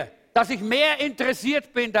 hilf mir, dass ich mehr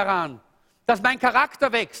interessiert bin daran, dass mein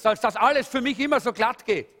Charakter wächst, als dass alles für mich immer so glatt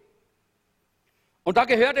geht. Und da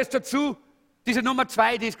gehört es dazu, diese Nummer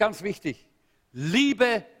 2, die ist ganz wichtig.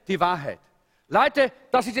 Liebe die Wahrheit. Leute,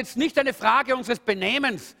 das ist jetzt nicht eine Frage unseres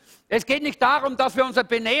Benehmens. Es geht nicht darum, dass wir unser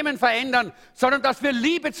Benehmen verändern, sondern dass wir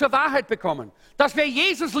Liebe zur Wahrheit bekommen. Dass wir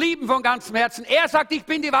Jesus lieben von ganzem Herzen. Er sagt, ich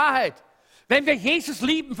bin die Wahrheit. Wenn wir Jesus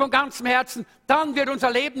lieben von ganzem Herzen, dann wird unser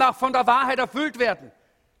Leben auch von der Wahrheit erfüllt werden.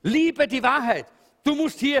 Liebe die Wahrheit. Du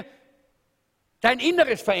musst hier dein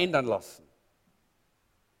Inneres verändern lassen.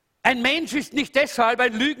 Ein Mensch ist nicht deshalb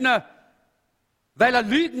ein Lügner, weil er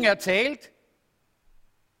Lügen erzählt,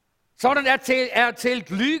 sondern er erzählt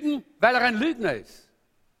Lügen, weil er ein Lügner ist.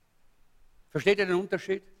 Versteht ihr den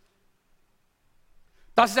Unterschied?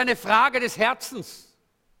 Das ist eine Frage des Herzens.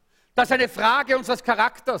 Das ist eine Frage unseres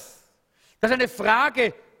Charakters. Das ist eine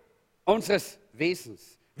Frage unseres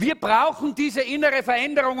Wesens. Wir brauchen diese innere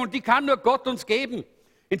Veränderung und die kann nur Gott uns geben.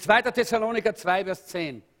 In 2. Thessaloniker 2, Vers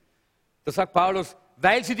 10, da sagt Paulus,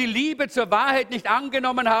 weil sie die Liebe zur Wahrheit nicht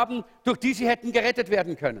angenommen haben, durch die sie hätten gerettet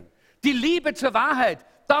werden können. Die Liebe zur Wahrheit,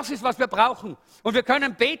 das ist, was wir brauchen. Und wir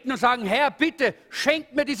können beten und sagen, Herr, bitte,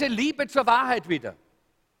 schenk mir diese Liebe zur Wahrheit wieder.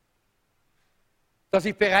 Dass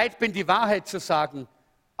ich bereit bin, die Wahrheit zu sagen,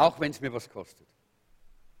 auch wenn es mir was kostet.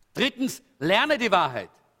 Drittens, lerne die Wahrheit.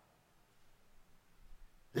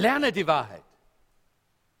 Lerne die Wahrheit.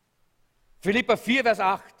 Philipper 4, Vers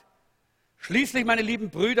 8. Schließlich, meine lieben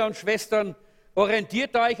Brüder und Schwestern,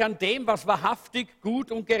 orientiert euch an dem, was wahrhaftig, gut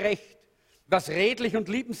und gerecht, was redlich und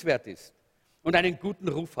liebenswert ist und einen guten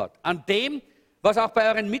Ruf hat. An dem, was auch bei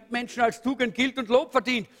euren Mitmenschen als Tugend gilt und Lob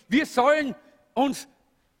verdient. Wir sollen uns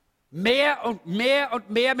mehr und mehr und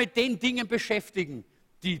mehr mit den Dingen beschäftigen,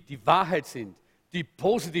 die die Wahrheit sind, die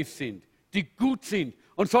positiv sind, die gut sind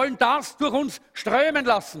und sollen das durch uns strömen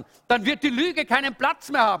lassen. Dann wird die Lüge keinen Platz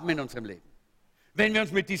mehr haben in unserem Leben, wenn wir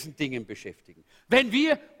uns mit diesen Dingen beschäftigen. Wenn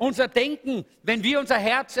wir unser Denken, wenn wir unser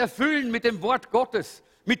Herz erfüllen mit dem Wort Gottes,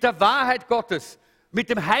 mit der Wahrheit Gottes, mit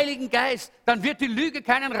dem Heiligen Geist, dann wird die Lüge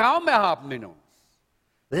keinen Raum mehr haben in uns.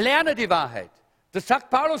 Lerne die Wahrheit. Das sagt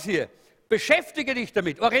Paulus hier. Beschäftige dich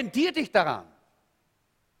damit, orientiere dich daran.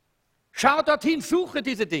 Schau dorthin, suche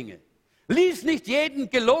diese Dinge. Lies nicht jeden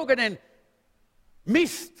gelogenen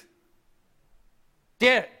Mist,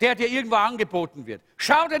 der dir irgendwo angeboten wird.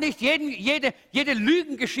 Schau dir nicht jede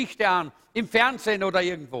Lügengeschichte an, im Fernsehen oder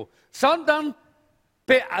irgendwo, sondern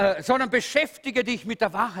beschäftige dich mit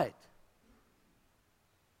der Wahrheit.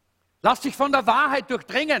 Lass dich von der Wahrheit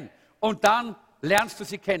durchdringen und dann lernst du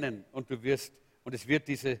sie kennen und es wird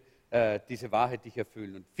diese Wahrheit dich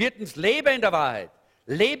erfüllen. Und viertens, lebe in der Wahrheit.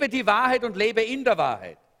 Lebe die Wahrheit und lebe in der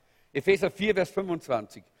Wahrheit. Epheser 4, Vers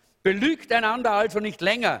 25. Belügt einander also nicht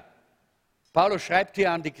länger. Paulus schreibt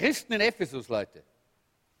hier an die Christen in Ephesus, Leute.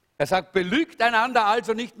 Er sagt, belügt einander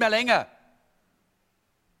also nicht mehr länger,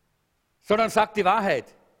 sondern sagt die Wahrheit.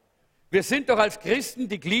 Wir sind doch als Christen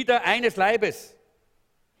die Glieder eines Leibes,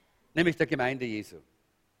 nämlich der Gemeinde Jesu.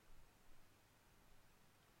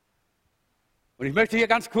 Und ich möchte hier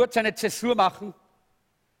ganz kurz eine Zäsur machen,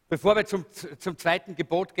 bevor wir zum zweiten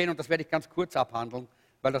Gebot gehen, und das werde ich ganz kurz abhandeln,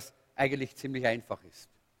 weil das eigentlich ziemlich einfach ist.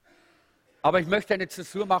 Aber ich möchte eine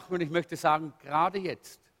Zäsur machen und ich möchte sagen, gerade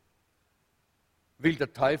jetzt will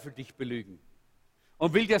der Teufel dich belügen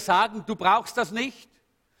und will dir sagen, du brauchst das nicht,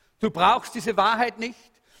 du brauchst diese Wahrheit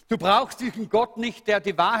nicht, du brauchst diesen Gott nicht, der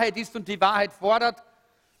die Wahrheit ist und die Wahrheit fordert.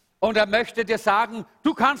 Und er möchte dir sagen,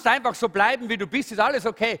 du kannst einfach so bleiben, wie du bist, ist alles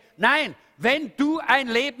okay. Nein, wenn du ein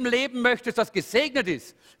Leben leben möchtest, das gesegnet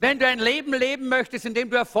ist, wenn du ein Leben leben möchtest, in dem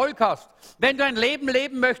du Erfolg hast, wenn du ein Leben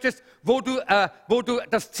leben möchtest, wo du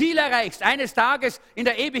das Ziel erreichst, eines Tages in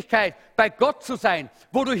der Ewigkeit bei Gott zu sein,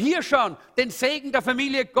 wo du hier schon den Segen der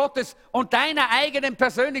Familie Gottes und deiner eigenen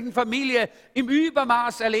persönlichen Familie im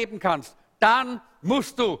Übermaß erleben kannst, dann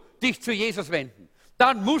musst du dich zu Jesus wenden.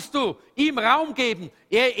 Dann musst du ihm Raum geben,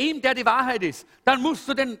 ihm, der die Wahrheit ist. Dann musst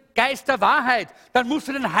du den Geist der Wahrheit, dann musst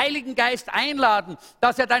du den Heiligen Geist einladen,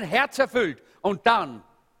 dass er dein Herz erfüllt. Und dann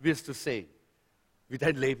wirst du sehen, wie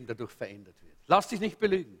dein Leben dadurch verändert wird. Lass dich nicht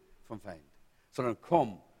belügen vom Feind, sondern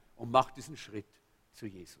komm und mach diesen Schritt zu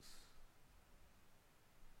Jesus.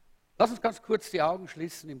 Lass uns ganz kurz die Augen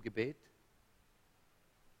schließen im Gebet.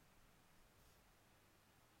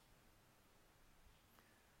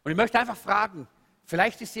 Und ich möchte einfach fragen,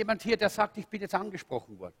 vielleicht ist jemand hier, der sagt, ich bin jetzt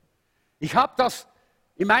angesprochen worden. Ich habe das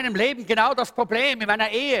in meinem Leben genau das Problem, in meiner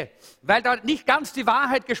Ehe, weil da nicht ganz die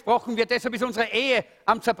Wahrheit gesprochen wird, deshalb ist unsere Ehe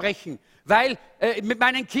am Zerbrechen. Weil mit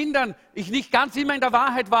meinen Kindern ich nicht ganz immer in der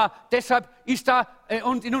Wahrheit war, deshalb ist da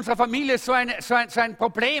und in unserer Familie so ein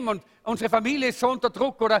Problem und unsere Familie ist so unter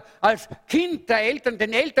Druck. Oder als Kind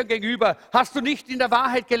den Eltern gegenüber hast du nicht in der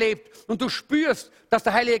Wahrheit gelebt und du spürst, dass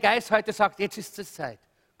der Heilige Geist heute sagt, jetzt ist es Zeit,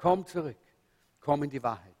 komm zurück. Komm in die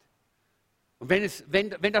Wahrheit. Und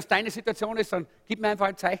wenn das deine Situation ist, dann gib mir einfach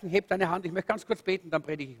ein Zeichen, heb deine Hand. Ich möchte ganz kurz beten, dann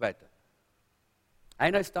predige ich weiter.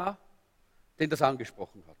 Einer ist da, den das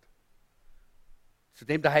angesprochen hat, zu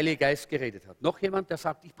dem der Heilige Geist geredet hat. Noch jemand, der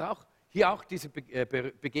sagt, ich brauche hier auch diese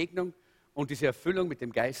Begegnung und diese Erfüllung mit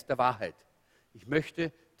dem Geist der Wahrheit. Ich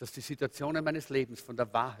möchte, dass die Situationen meines Lebens von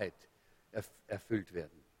der Wahrheit erfüllt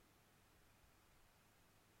werden.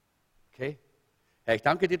 Okay? Herr, ich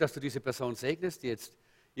danke dir, dass du diese Person segnest, die jetzt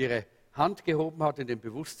ihre Hand gehoben hat in dem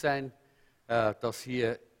Bewusstsein, dass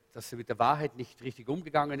sie mit der Wahrheit nicht richtig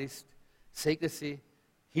umgegangen ist. Segne sie,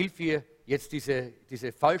 hilf ihr, jetzt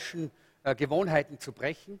diese falschen Gewohnheiten zu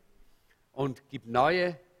brechen und gib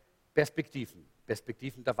neue Perspektiven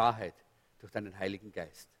der Wahrheit durch deinen Heiligen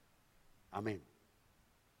Geist. Amen.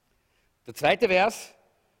 Der zweite Vers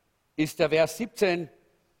ist der Vers 17,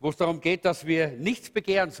 wo es darum geht, dass wir nichts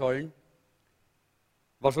begehren sollen,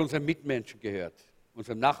 was unserem Mitmenschen gehört,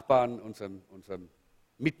 unserem Nachbarn, unserem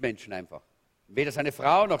Mitmenschen einfach. Weder seine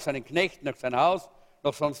Frau, noch seinen Knecht, noch sein Haus,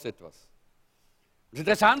 noch sonst etwas. Es ist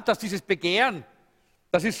interessant, dass dieses Begehren,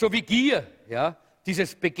 das ist so wie Gier, ja?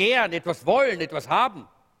 Dieses Begehren, etwas wollen, etwas haben.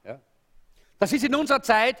 Ja? Das ist in unserer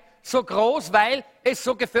Zeit so groß, weil es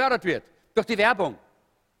so gefördert wird durch die Werbung.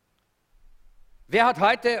 Wer hat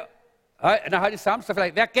heute ist Samstag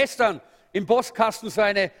vielleicht, wer hat gestern im Postkasten so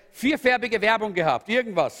eine vierfärbige Werbung gehabt,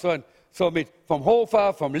 irgendwas, so mit vom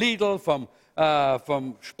Hofer, vom Lidl, vom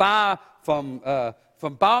Spar, vom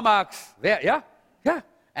Baumarkt. Ja?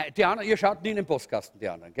 Die anderen, ihr schaut nie in den Postkasten, die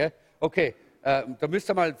anderen, gell? Okay, da müsst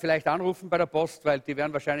ihr mal vielleicht anrufen bei der Post, weil die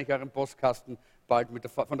werden wahrscheinlich euren Postkasten bald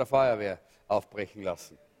von der Feuerwehr aufbrechen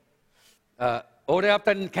lassen. Oder ihr habt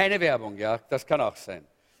dann keine Werbung, ja, das kann auch sein.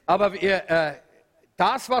 Aber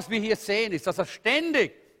das, was wir hier sehen, ist, dass er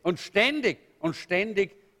ständig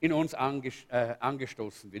in uns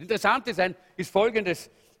angestoßen wird. Interessant ist folgendes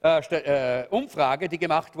Umfrage, die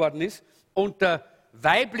gemacht worden ist unter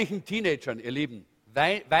weiblichen Teenagern, ihr Lieben,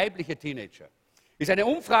 weibliche Teenager. Ist eine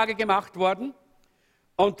Umfrage gemacht worden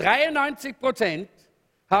und 93%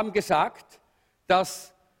 haben gesagt,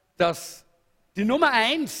 dass die Nummer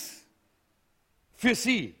 1 für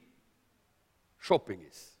sie Shopping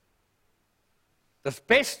ist. Das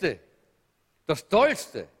Beste, das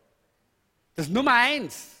Tollste, das Nummer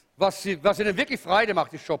 1, was ihnen wirklich Freude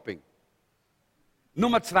macht, ist Shopping.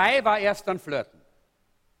 Nummer 2 war erst dann Flirten.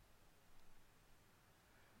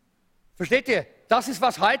 Versteht ihr? Das ist,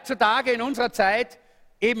 was heutzutage in unserer Zeit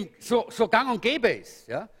eben so gang und gäbe ist.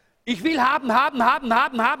 Ja? Ich will haben.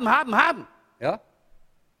 Ja?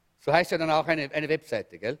 So heißt ja dann auch eine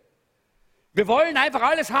Webseite. Gell? Wir wollen einfach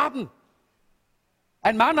alles haben.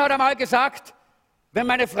 Ein Mann hat einmal gesagt, wenn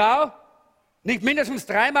meine Frau nicht mindestens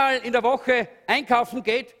 3-mal in der Woche einkaufen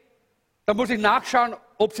geht, dann muss ich nachschauen,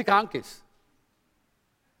 ob sie krank ist.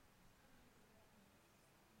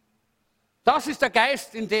 Das ist der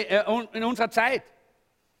Geist in unserer Zeit.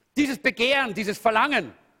 Dieses Begehren, dieses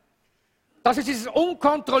Verlangen. Das ist dieses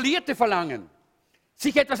unkontrollierte Verlangen.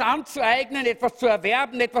 Sich etwas anzueignen, etwas zu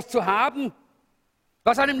erwerben, etwas zu haben,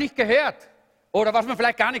 was einem nicht gehört oder was man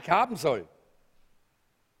vielleicht gar nicht haben soll.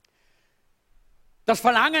 Das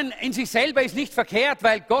Verlangen in sich selber ist nicht verkehrt,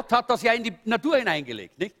 weil Gott hat das ja in die Natur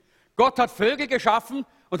hineingelegt. Nicht? Gott hat Vögel geschaffen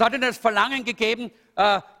und hat ihnen das Verlangen gegeben,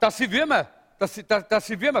 dass sie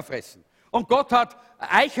Würmer fressen. Und Gott hat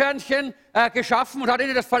Eichhörnchen geschaffen und hat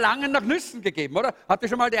ihnen das Verlangen nach Nüssen gegeben, oder? Habt ihr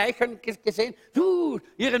schon mal die Eichhörnchen gesehen?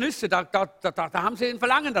 Ihre Nüsse, da haben sie ein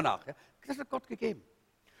Verlangen danach. Ja? Das hat Gott gegeben.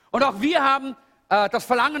 Und auch wir haben das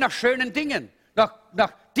Verlangen nach schönen Dingen,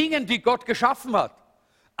 nach Dingen, die Gott geschaffen hat.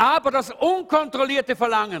 Aber das unkontrollierte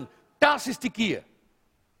Verlangen, das ist die Gier.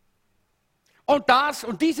 Und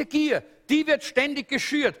diese Gier, die wird ständig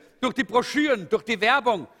geschürt durch die Broschüren, durch die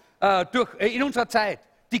Werbung, in unserer Zeit.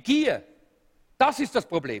 Die Gier, das ist das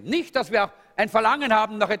Problem. Nicht, dass wir auch ein Verlangen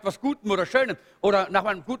haben nach etwas Gutem oder Schönem oder nach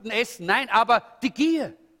einem guten Essen. Nein, aber die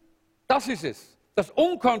Gier, das ist es, das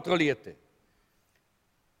Unkontrollierte.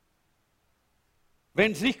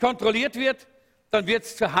 Wenn es nicht kontrolliert wird, dann wird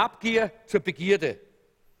es zur Habgier, zur Begierde.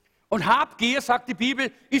 Und Habgier, sagt die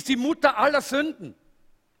Bibel, ist die Mutter aller Sünden.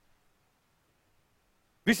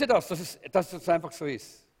 Wisst ihr das, dass das einfach so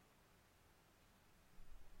ist?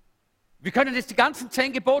 Wir können jetzt die ganzen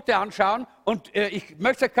 10 Gebote anschauen und ich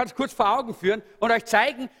möchte euch ganz kurz vor Augen führen und euch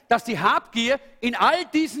zeigen, dass die Habgier in all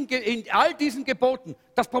diesen Geboten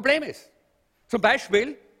das Problem ist. Zum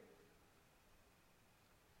Beispiel,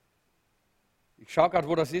 ich schaue gerade,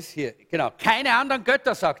 wo das ist hier, genau, keine anderen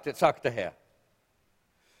Götter, sagt der Herr.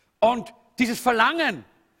 Und dieses Verlangen,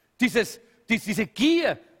 diese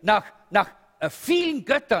Gier nach vielen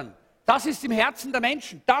Göttern, das ist im Herzen der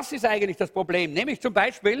Menschen. Das ist eigentlich das Problem. Nämlich zum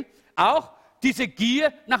Beispiel auch diese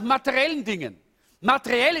Gier nach materiellen Dingen.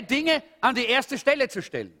 Materielle Dinge an die erste Stelle zu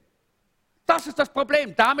stellen. Das ist das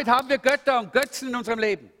Problem. Damit haben wir Götter und Götzen in unserem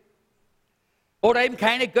Leben. Oder eben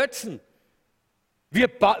keine Götzen. Wir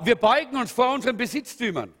beugen uns vor unseren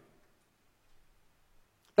Besitztümern.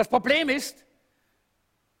 Das Problem ist,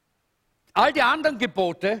 all die anderen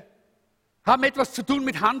Gebote haben etwas zu tun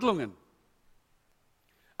mit Handlungen.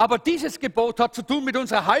 Aber dieses Gebot hat zu tun mit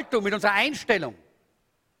unserer Haltung, mit unserer Einstellung,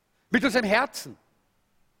 mit unserem Herzen.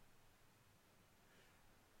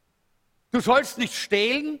 Du sollst nicht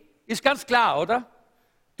stehlen, ist ganz klar, oder?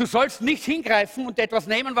 Du sollst nicht hingreifen und etwas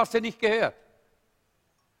nehmen, was dir nicht gehört.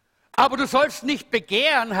 Aber du sollst nicht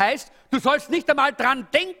begehren, heißt, du sollst nicht einmal dran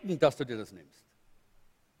denken, dass du dir das nimmst.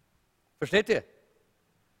 Versteht ihr?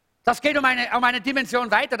 Das geht um eine Dimension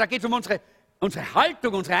weiter, da geht es um unsere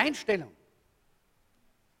Haltung, unsere Einstellung.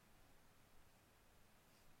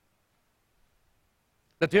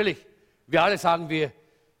 Natürlich, wir alle sagen, wir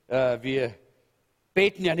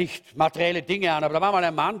beten ja nicht materielle Dinge an, aber da war mal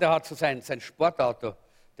ein Mann, der hat so sein Sportauto,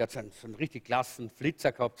 der hat so einen richtig klassen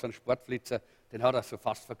Flitzer gehabt, so einen Sportflitzer, den hat er so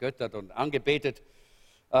fast vergöttert und angebetet.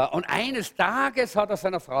 Und eines Tages hat er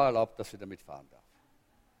seiner Frau erlaubt, dass sie damit fahren darf.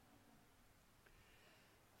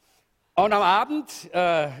 Und am Abend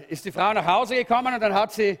ist die Frau nach Hause gekommen und dann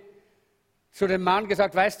hat sie zu dem Mann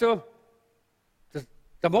gesagt, weißt du,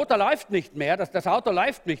 der Motor läuft nicht mehr, das Auto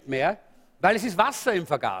läuft nicht mehr, weil es ist Wasser im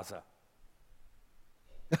Vergaser.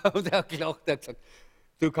 Und er hat gelacht, er hat gesagt,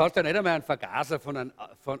 du kannst ja nicht einmal einen Vergaser von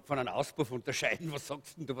einem Auspuff unterscheiden. Was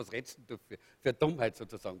sagst denn du, was redest denn du für Dummheit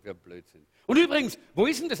sozusagen, für einen Blödsinn? Und übrigens, wo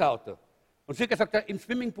ist denn das Auto? Und sie hat gesagt, im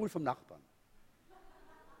Swimmingpool vom Nachbarn.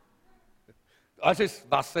 Also ist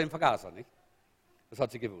Wasser im Vergaser, nicht? Das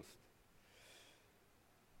hat sie gewusst.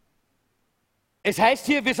 Es heißt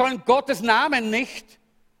hier, wir sollen Gottes Namen nicht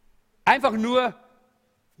einfach nur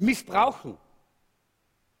missbrauchen.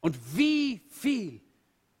 Und wie viel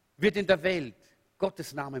wird in der Welt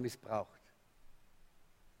Gottes Name missbraucht?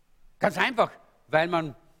 Ganz einfach, weil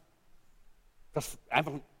man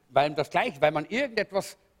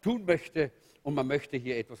irgendetwas tun möchte und man möchte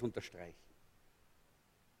hier etwas unterstreichen.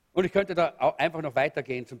 Und ich könnte da auch einfach noch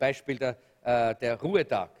weitergehen, zum Beispiel der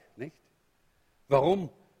Ruhetag. Nicht? Warum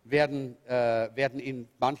werden in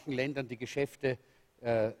manchen Ländern die Geschäfte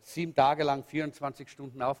 7 Tage lang 24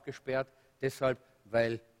 Stunden aufgesperrt? Deshalb,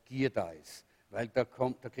 weil Gier da ist. Weil da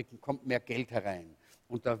kommt mehr Geld herein.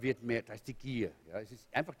 Und da ist die Gier. Ja? Es ist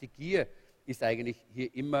einfach, die Gier ist eigentlich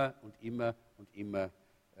hier immer und immer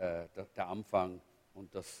der Anfang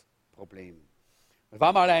und das Problem. Es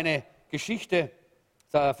war mal eine Geschichte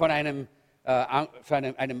von einem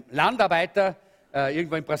Landarbeiter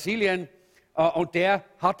irgendwo in Brasilien und der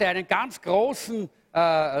hatte einen ganz großen,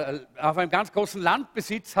 auf einem ganz großen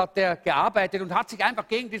Landbesitz hat er gearbeitet und hat sich einfach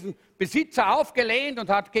gegen diesen Besitzer aufgelehnt und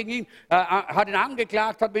hat ihn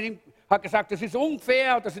angeklagt, hat gesagt, das ist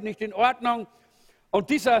unfair, das ist nicht in Ordnung. Und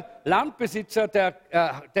dieser Landbesitzer,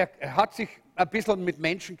 der hat sich ein bisschen mit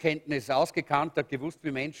Menschenkenntnis ausgekannt, hat gewusst,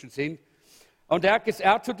 wie Menschen sind. Und er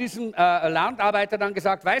hat zu diesem Landarbeiter dann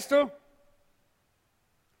gesagt, weißt du,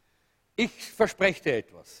 ich verspreche dir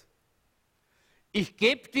etwas. Ich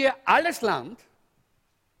gebe dir alles Land,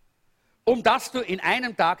 um das du in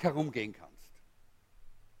einem Tag herumgehen kannst.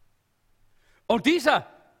 Und dieser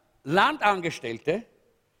Landangestellte,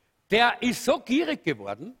 der ist so gierig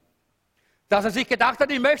geworden, dass er sich gedacht hat,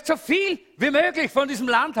 ich möchte so viel wie möglich von diesem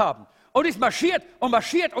Land haben. Und ist marschiert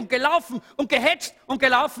und gelaufen und gehetzt und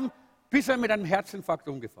gelaufen, bis er mit einem Herzinfarkt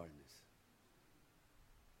umgefallen ist.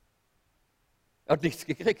 Er hat nichts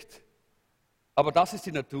gekriegt. Aber das ist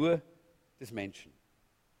die Natur des Menschen.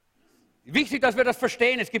 Wichtig, dass wir das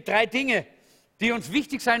verstehen. Es gibt 3 Dinge, die uns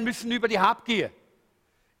wichtig sein müssen über die Habgier.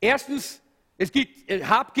 Erstens,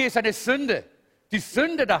 Habgier ist eine Sünde. Die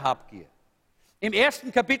Sünde der Habgier. Im 1.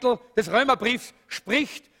 Kapitel des Römerbriefs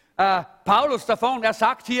spricht Paulus davon. Er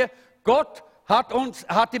sagt hier, Gott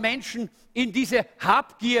hat die Menschen in diese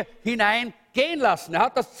Habgier hineingehen lassen. Er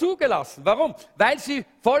hat das zugelassen. Warum? Weil sie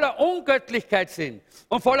voller Ungöttlichkeit sind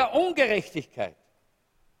und voller Ungerechtigkeit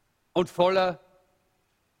und voller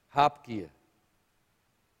Habgier.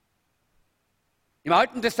 Im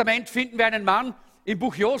Alten Testament finden wir einen Mann im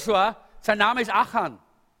Buch Josua, sein Name ist Achan.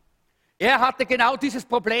 Er hatte genau dieses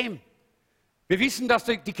Problem. Wir wissen, dass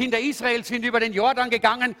die Kinder Israels sind über den Jordan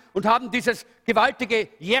gegangen und haben dieses gewaltige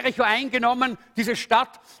Jericho eingenommen, diese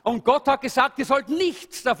Stadt. Und Gott hat gesagt, ihr sollt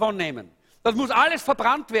nichts davon nehmen. Das muss alles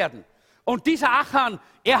verbrannt werden. Und dieser Achan,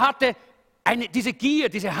 er hatte diese Gier,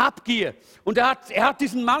 diese Habgier. Und er hat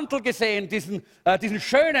diesen Mantel gesehen, diesen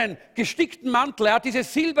schönen, gestickten Mantel. Er hat diese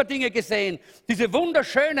Silberdinge gesehen, diese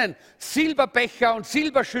wunderschönen Silberbecher und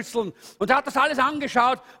Silberschüsseln. Und er hat das alles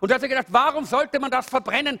angeschaut und er hat sich gedacht, warum sollte man das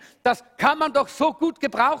verbrennen? Das kann man doch so gut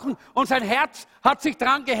gebrauchen. Und sein Herz hat sich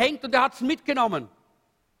dran gehängt und er hat es mitgenommen.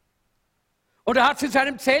 Und er hat es in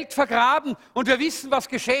seinem Zelt vergraben und wir wissen, was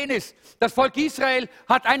geschehen ist. Das Volk Israel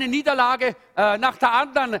hat eine Niederlage nach der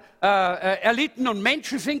anderen erlitten und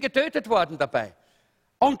Menschen sind getötet worden dabei.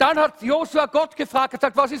 Und dann hat Josua Gott gefragt,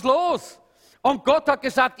 gesagt, was ist los? Und Gott hat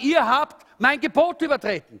gesagt, ihr habt mein Gebot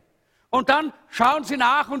übertreten. Und dann schauen sie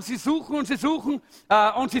nach und sie suchen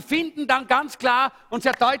und sie finden dann ganz klar und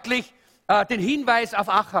sehr deutlich den Hinweis auf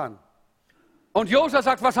Achan. Und Josua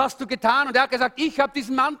sagt, was hast du getan? Und er hat gesagt, ich habe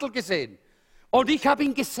diesen Mantel gesehen. Und ich habe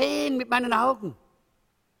ihn gesehen mit meinen Augen.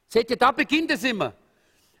 Seht ihr, da beginnt es immer.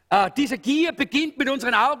 Diese Gier beginnt mit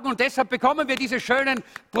unseren Augen und deshalb bekommen wir diese schönen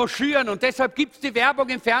Broschüren und deshalb gibt es die Werbung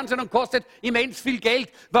im Fernsehen und kostet immens viel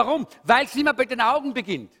Geld. Warum? Weil es immer bei den Augen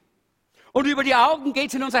beginnt. Und über die Augen geht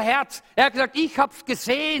es in unser Herz. Er hat gesagt, ich habe es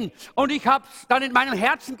gesehen und ich habe es dann in meinem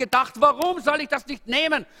Herzen gedacht, warum soll ich das nicht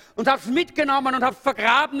nehmen? Und habe es mitgenommen und habe es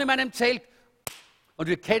vergraben in meinem Zelt. Und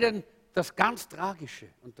wir kennen das ganz tragische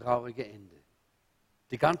und traurige Ende.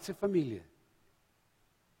 Die ganze Familie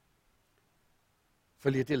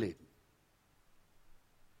verliert ihr Leben.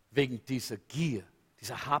 Wegen dieser Gier,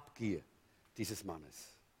 dieser Habgier dieses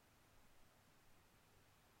Mannes.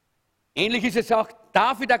 Ähnlich ist es auch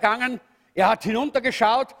David ergangen. Er hat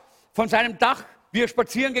hinuntergeschaut von seinem Dach, wie er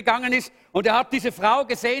spazieren gegangen ist. Und er hat diese Frau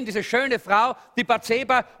gesehen, diese schöne Frau, die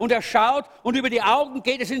Bathseba. Und er schaut und über die Augen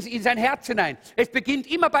geht es in sein Herz hinein. Es beginnt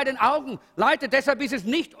immer bei den Augen. Leute, deshalb ist es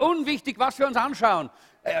nicht unwichtig, was wir uns anschauen.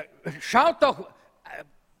 Schaut doch,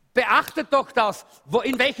 beachtet doch das,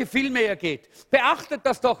 in welche Filme ihr geht. Beachtet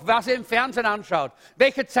das doch, was ihr im Fernsehen anschaut.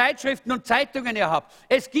 Welche Zeitschriften und Zeitungen ihr habt.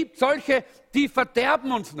 Es gibt solche, die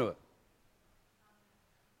verderben uns nur.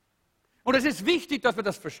 Und es ist wichtig, dass wir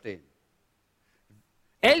das verstehen.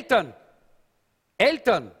 Eltern,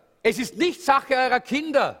 es ist nicht Sache eurer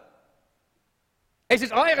Kinder. Es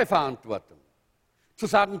ist eure Verantwortung, zu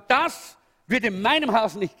sagen, das wird in meinem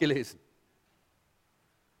Haus nicht gelesen.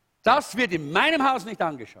 Das wird in meinem Haus nicht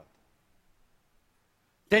angeschaut.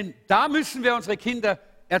 Denn da müssen wir unsere Kinder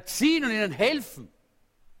erziehen und ihnen helfen,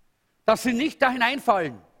 dass sie nicht da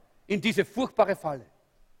hineinfallen in diese furchtbare Falle.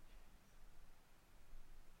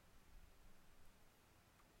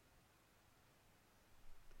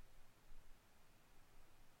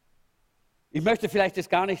 Ich möchte vielleicht jetzt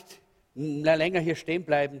gar nicht länger hier stehen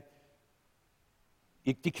bleiben.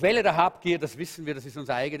 Die Quelle der Habgier, das wissen wir, das ist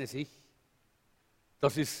unser eigenes Ich.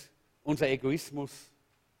 Das ist unser Egoismus.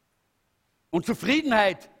 Und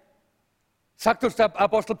Zufriedenheit, sagt uns der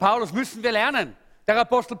Apostel Paulus, müssen wir lernen. Der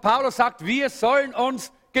Apostel Paulus sagt, wir sollen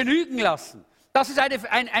uns genügen lassen. Das ist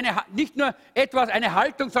nicht nur eine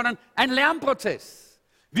Haltung, sondern ein Lernprozess.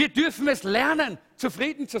 Wir dürfen es lernen,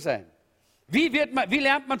 zufrieden zu sein. Wie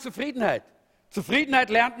lernt man Zufriedenheit? Zufriedenheit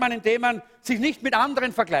lernt man, indem man sich nicht mit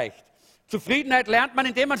anderen vergleicht. Zufriedenheit lernt man,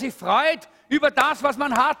 indem man sich freut über das, was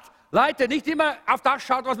man hat. Leute, nicht immer auf das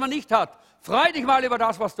schaut, was man nicht hat. Freu dich mal über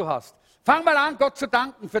das, was du hast. Fang mal an, Gott zu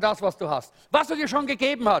danken für das, was du hast. Was er dir schon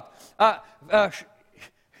gegeben hat.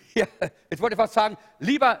 Ja, jetzt wollte ich fast sagen,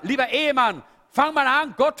 lieber Ehemann, fang mal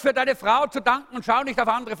an, Gott für deine Frau zu danken und schau nicht auf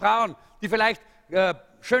andere Frauen, die vielleicht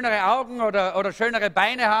schönere Augen oder schönere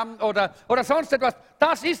Beine haben oder sonst etwas.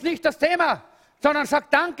 Das ist nicht das Thema, sondern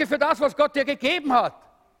sag Danke für das, was Gott dir gegeben hat.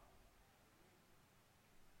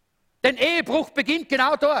 Denn Ehebruch beginnt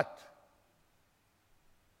genau dort.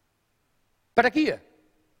 Bei der Gier.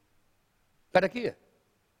 Bei der Gier.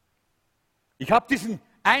 Ich habe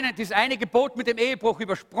dieses eine Gebot mit dem Ehebruch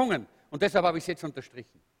übersprungen und deshalb habe ich es jetzt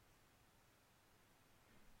unterstrichen.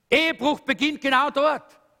 Ehebruch beginnt genau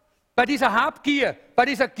dort. Bei dieser Habgier, bei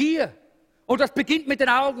dieser Gier. Und das beginnt mit den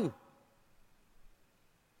Augen.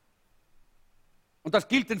 Und das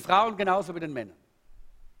gilt den Frauen genauso wie den Männern.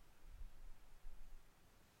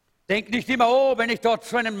 Denk nicht immer, oh, wenn ich dort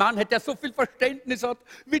so einen Mann hätte, der so viel Verständnis hat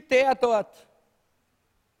wie der dort.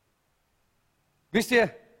 Wisst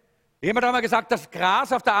ihr, jemand hat einmal gesagt, das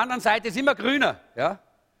Gras auf der anderen Seite ist immer grüner. Ja?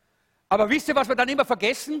 Aber wisst ihr, was wir dann immer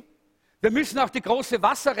vergessen? Wir müssen auch die große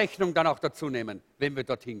Wasserrechnung dann auch dazu nehmen, wenn wir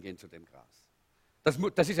dorthin gehen zu dem Gras.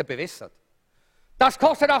 Das ist ja bewässert. Das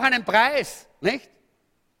kostet auch einen Preis, nicht?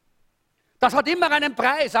 Das hat immer einen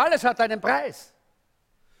Preis, alles hat einen Preis.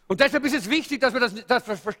 Und deshalb ist es wichtig, dass wir das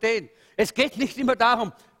verstehen. Es geht nicht immer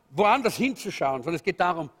darum, woanders hinzuschauen, sondern es geht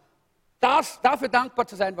darum, dafür dankbar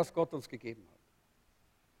zu sein, was Gott uns gegeben hat.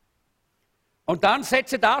 Und dann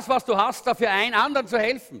setze das, was du hast, dafür ein, anderen zu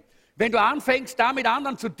helfen. Wenn du anfängst, damit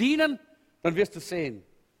anderen zu dienen, dann wirst du sehen,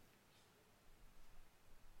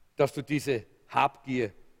 dass du diese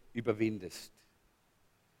Habgier überwindest.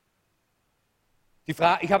 Ich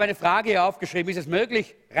habe eine Frage hier aufgeschrieben. Ist es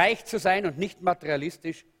möglich, reich zu sein und nicht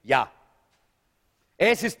materialistisch? Ja.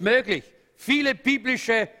 Es ist möglich. Viele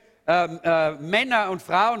biblische Männer und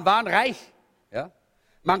Frauen waren reich. Ja?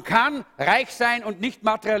 Man kann reich sein und nicht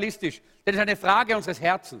materialistisch. Das ist eine Frage unseres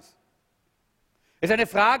Herzens. Es ist eine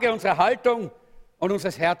Frage unserer Haltung und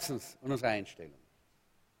unseres Herzens und unserer Einstellung.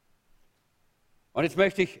 Und jetzt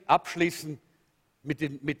möchte ich abschließen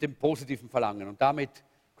mit dem positiven Verlangen. Und damit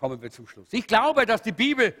kommen wir zum Schluss. Ich glaube, dass die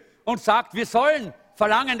Bibel uns sagt, wir sollen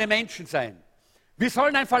verlangende Menschen sein. Wir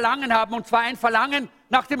sollen ein Verlangen haben, und zwar ein Verlangen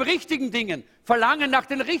nach den richtigen Dingen. Verlangen nach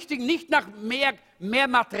den richtigen, nicht nach mehr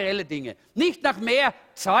materielle Dinge. Nicht nach mehr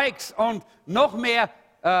Zeugs und noch mehr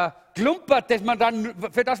Klumpert,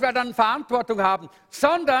 für das wir dann Verantwortung haben,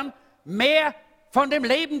 sondern mehr von dem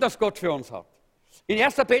Leben, das Gott für uns hat. In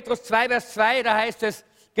 1. Petrus 2, Vers 2, da heißt es,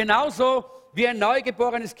 genauso wie ein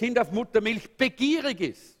neugeborenes Kind auf Muttermilch begierig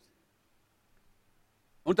ist.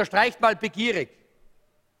 Unterstreicht mal begierig.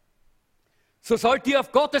 So sollt ihr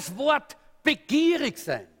auf Gottes Wort begierig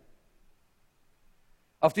sein.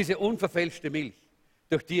 Auf diese unverfälschte Milch,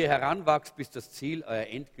 durch die ihr heranwachst, bis das Ziel eurer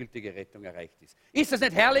endgültigen Rettung erreicht ist. Ist das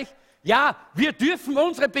nicht herrlich? Ja, wir dürfen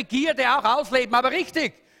unsere Begierde auch ausleben, aber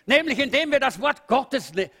richtig. Nämlich indem wir das Wort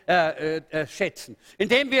Gottes schätzen,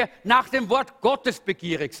 indem wir nach dem Wort Gottes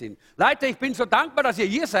begierig sind. Leute, ich bin so dankbar, dass ihr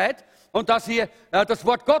hier seid und dass ihr das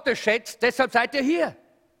Wort Gottes schätzt, deshalb seid ihr hier.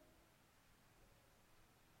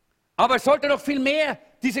 Aber es sollte noch viel mehr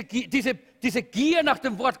diese Gier nach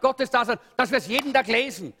dem Wort Gottes da sein, dass wir es jeden Tag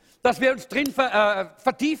lesen, dass wir uns drin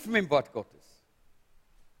vertiefen im Wort Gottes.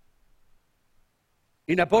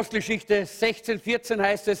 In Apostelgeschichte 16, 14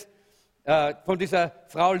 heißt es, von dieser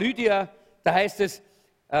Frau Lydia, da heißt es,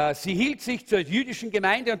 sie hielt sich zur jüdischen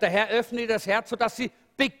Gemeinde und der Herr öffnete das Herz, sodass sie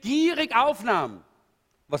begierig aufnahm,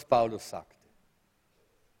 was Paulus sagte.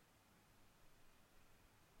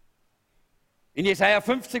 In Jesaja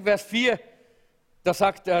 50, Vers 4, da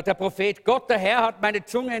sagt der Prophet, Gott, der Herr, hat meine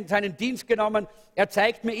Zunge in seinen Dienst genommen. Er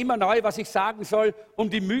zeigt mir immer neu, was ich sagen soll, um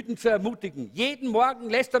die Müden zu ermutigen. Jeden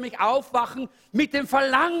Morgen lässt er mich aufwachen mit dem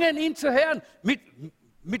Verlangen, ihn zu hören.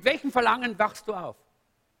 Mit welchem Verlangen wachst du auf?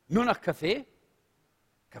 Nur nach Kaffee?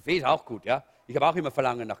 Kaffee ist auch gut, ja. Ich habe auch immer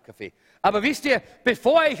Verlangen nach Kaffee. Aber wisst ihr,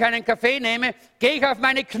 bevor ich einen Kaffee nehme, gehe ich auf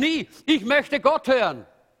meine Knie. Ich möchte Gott hören.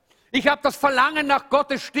 Ich habe das Verlangen nach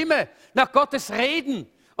Gottes Stimme, nach Gottes Reden.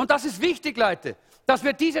 Und das ist wichtig, Leute, dass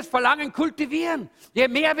wir dieses Verlangen kultivieren. Je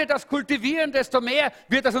mehr wir das kultivieren, desto mehr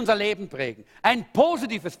wird das unser Leben prägen. Ein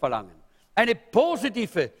positives Verlangen, eine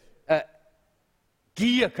positive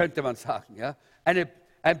Gier, könnte man sagen. Ja?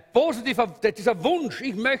 Ein positiver, dieser Wunsch,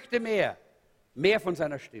 ich möchte mehr von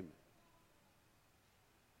seiner Stimme.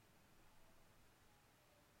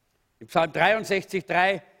 Im Psalm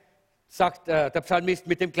 63,3 sagt der Psalmist,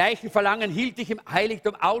 mit dem gleichen Verlangen hielt ich im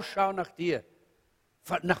Heiligtum Ausschau nach dir.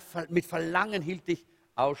 Mit Verlangen hielt ich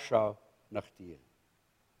Ausschau nach dir.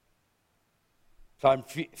 Psalm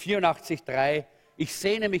 84,3, ich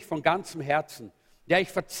sehne mich von ganzem Herzen. Ja, ich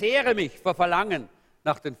verzehre mich vor Verlangen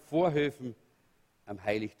nach den Vorhöfen am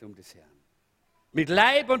Heiligtum des Herrn. Mit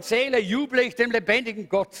Leib und Seele juble ich dem lebendigen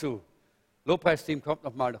Gott zu. Lobpreisteam, kommt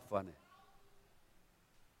noch mal nach vorne.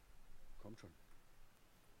 Kommt schon.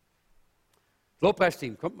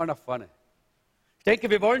 Lobpreisteam, kommt mal nach vorne. Ich denke,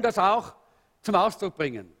 wir wollen das auch zum Ausdruck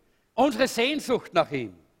bringen. Unsere Sehnsucht nach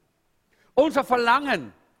ihm. Unser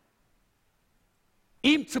Verlangen,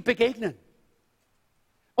 ihm zu begegnen.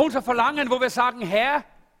 Unser Verlangen, wo wir sagen, Herr,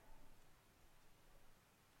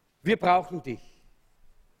 wir brauchen dich.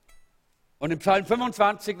 Und im Psalm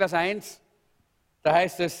 25, Vers 1, da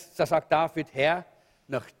heißt es, da sagt David, Herr,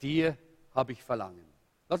 nach dir habe ich Verlangen.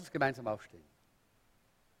 Lass uns gemeinsam aufstehen.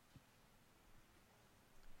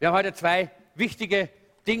 Wir haben heute zwei wichtige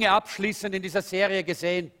Dinge abschließend in dieser Serie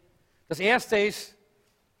gesehen. Das erste ist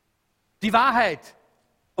die Wahrheit.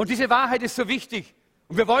 Und diese Wahrheit ist so wichtig.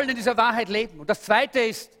 Und wir wollen in dieser Wahrheit leben. Und das zweite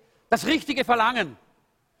ist das richtige Verlangen.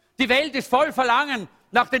 Die Welt ist voll Verlangen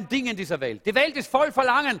nach den Dingen dieser Welt. Die Welt ist voll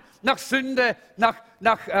Verlangen nach Sünde,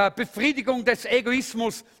 nach Befriedigung des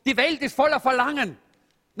Egoismus. Die Welt ist voller Verlangen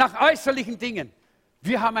nach äußerlichen Dingen.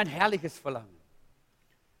 Wir haben ein herrliches Verlangen.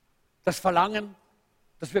 Das Verlangen,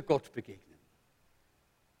 dass wir Gott begegnen.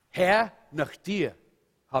 Herr, nach dir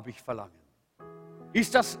habe ich Verlangen.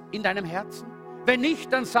 Ist das in deinem Herzen? Wenn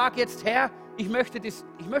nicht, dann sag jetzt, Herr, ich möchte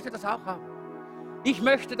das auch haben. Ich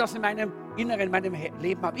möchte das in meinem Inneren, in meinem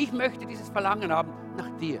Leben haben. Ich möchte dieses Verlangen haben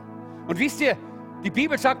nach dir. Und wisst ihr, die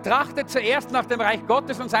Bibel sagt, trachtet zuerst nach dem Reich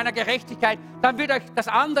Gottes und seiner Gerechtigkeit, dann wird euch das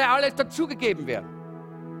andere alles dazugegeben werden.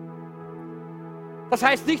 Das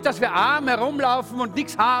heißt nicht, dass wir arm herumlaufen und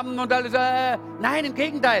nichts haben und alles. Nein, im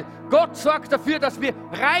Gegenteil. Gott sorgt dafür, dass wir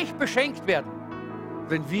reich beschenkt werden,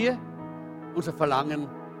 wenn wir unser Verlangen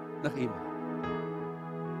nach ihm haben.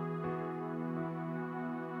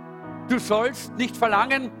 Du sollst nicht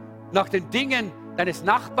verlangen nach den Dingen deines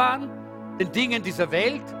Nachbarn, den Dingen dieser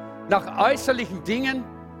Welt, nach äußerlichen Dingen.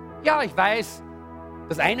 Ja, ich weiß,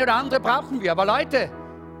 das eine oder andere brauchen wir. Aber Leute,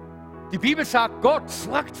 die Bibel sagt, Gott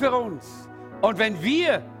sorgt für uns. Und wenn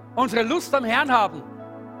wir unsere Lust am Herrn haben,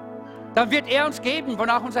 dann wird er uns geben,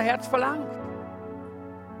 wonach unser Herz verlangt.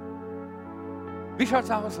 Wie schaut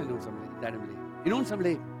es aus in deinem Leben? In unserem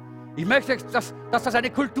Leben. Ich möchte, dass das eine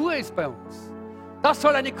Kultur ist bei uns. Das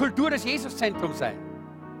soll eine Kultur des Jesuszentrums sein.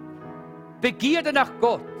 Begierde nach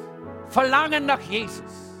Gott, Verlangen nach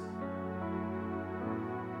Jesus.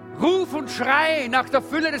 Ruf und schrei nach der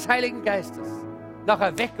Fülle des Heiligen Geistes, nach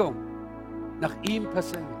Erweckung, nach ihm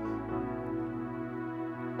persönlich.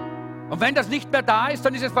 Und wenn das nicht mehr da ist,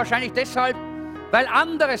 dann ist es wahrscheinlich deshalb, weil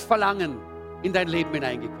anderes Verlangen in dein Leben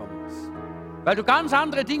hineingekommen ist. Weil du ganz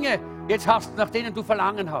andere Dinge jetzt hast, nach denen du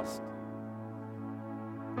Verlangen hast.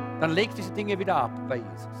 Dann leg diese Dinge wieder ab bei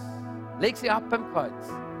Jesus. Leg sie ab beim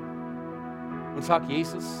Kreuz. Und sag,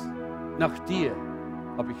 Jesus, nach dir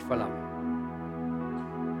habe ich Verlangen.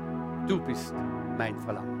 Du bist mein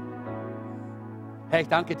Verlangen. Herr, ich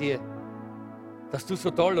danke dir, dass du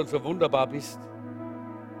so toll und so wunderbar bist.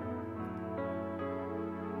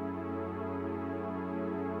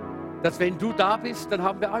 Dass wenn du da bist, dann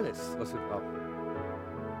haben wir alles, was wir brauchen.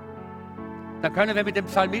 Dann können wir mit dem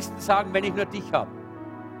Psalmisten sagen, wenn ich nur dich habe,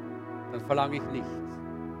 dann verlange ich nichts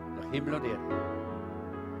nach Himmel und Erde.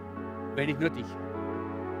 Wenn ich nur dich habe.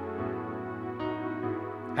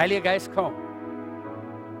 Heiliger Geist, komm.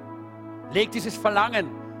 Leg dieses Verlangen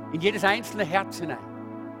in jedes einzelne Herz hinein.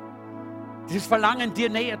 Dieses Verlangen, dir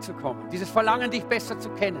näher zu kommen. Dieses Verlangen, dich besser zu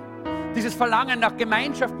kennen. Dieses Verlangen nach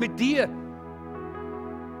Gemeinschaft mit dir,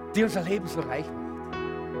 die unser Leben so reich macht.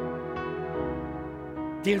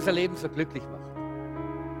 Die unser Leben so glücklich macht.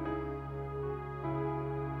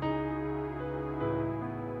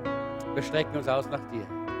 Wir strecken uns aus nach dir.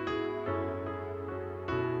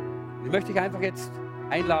 Und ich möchte dich einfach jetzt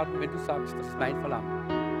einladen, wenn du sagst, das ist mein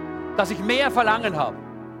Verlangen. Dass ich mehr Verlangen habe,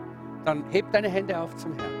 dann heb deine Hände auf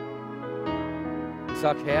zum Herrn. Und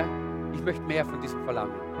sag, Herr, ich möchte mehr von diesem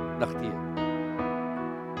Verlangen nach dir.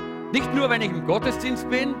 Nicht nur, wenn ich im Gottesdienst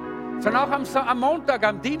bin, sondern auch am Montag,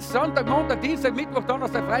 am Sonntag, Montag, Dienstag, Mittwoch,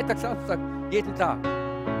 Donnerstag, Freitag, Samstag, jeden Tag,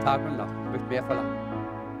 Tag und Nacht. Ich möchte mehr verlangen.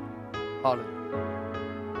 Halleluja.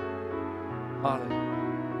 Halleluja.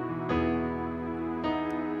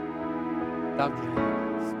 Danke, Herr.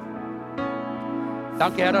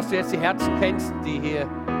 Danke, Herr, dass du jetzt die Herzen kennst, die hier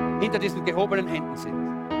hinter diesen gehobenen Händen sind.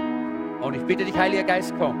 Und ich bitte dich, Heiliger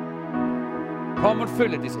Geist, komm. Komm und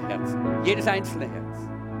fülle diese Herzen, jedes einzelne Herz,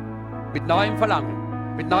 mit neuem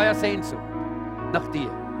Verlangen, mit neuer Sehnsucht nach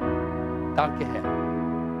dir. Danke, Herr.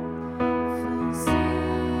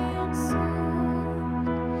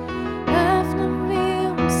 Öffnen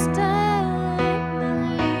wir uns deiner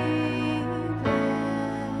Liebe.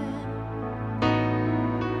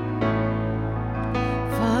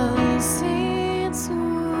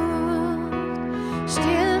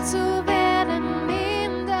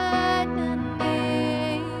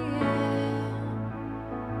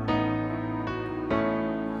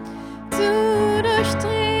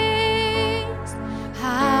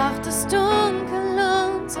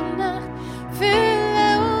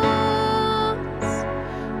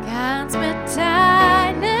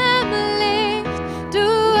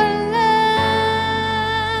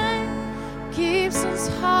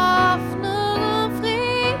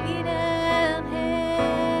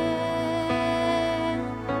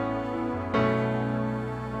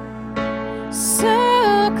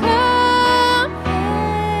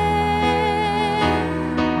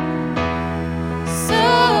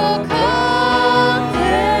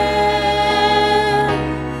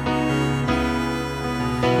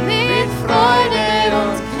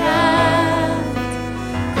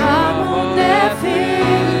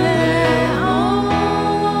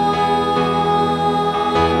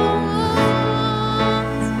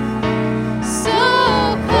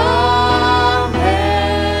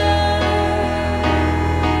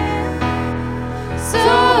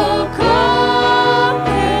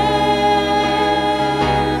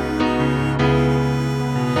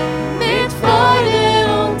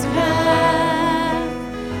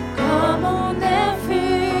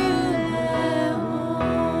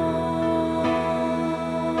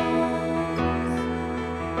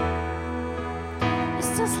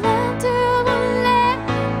 ist das Land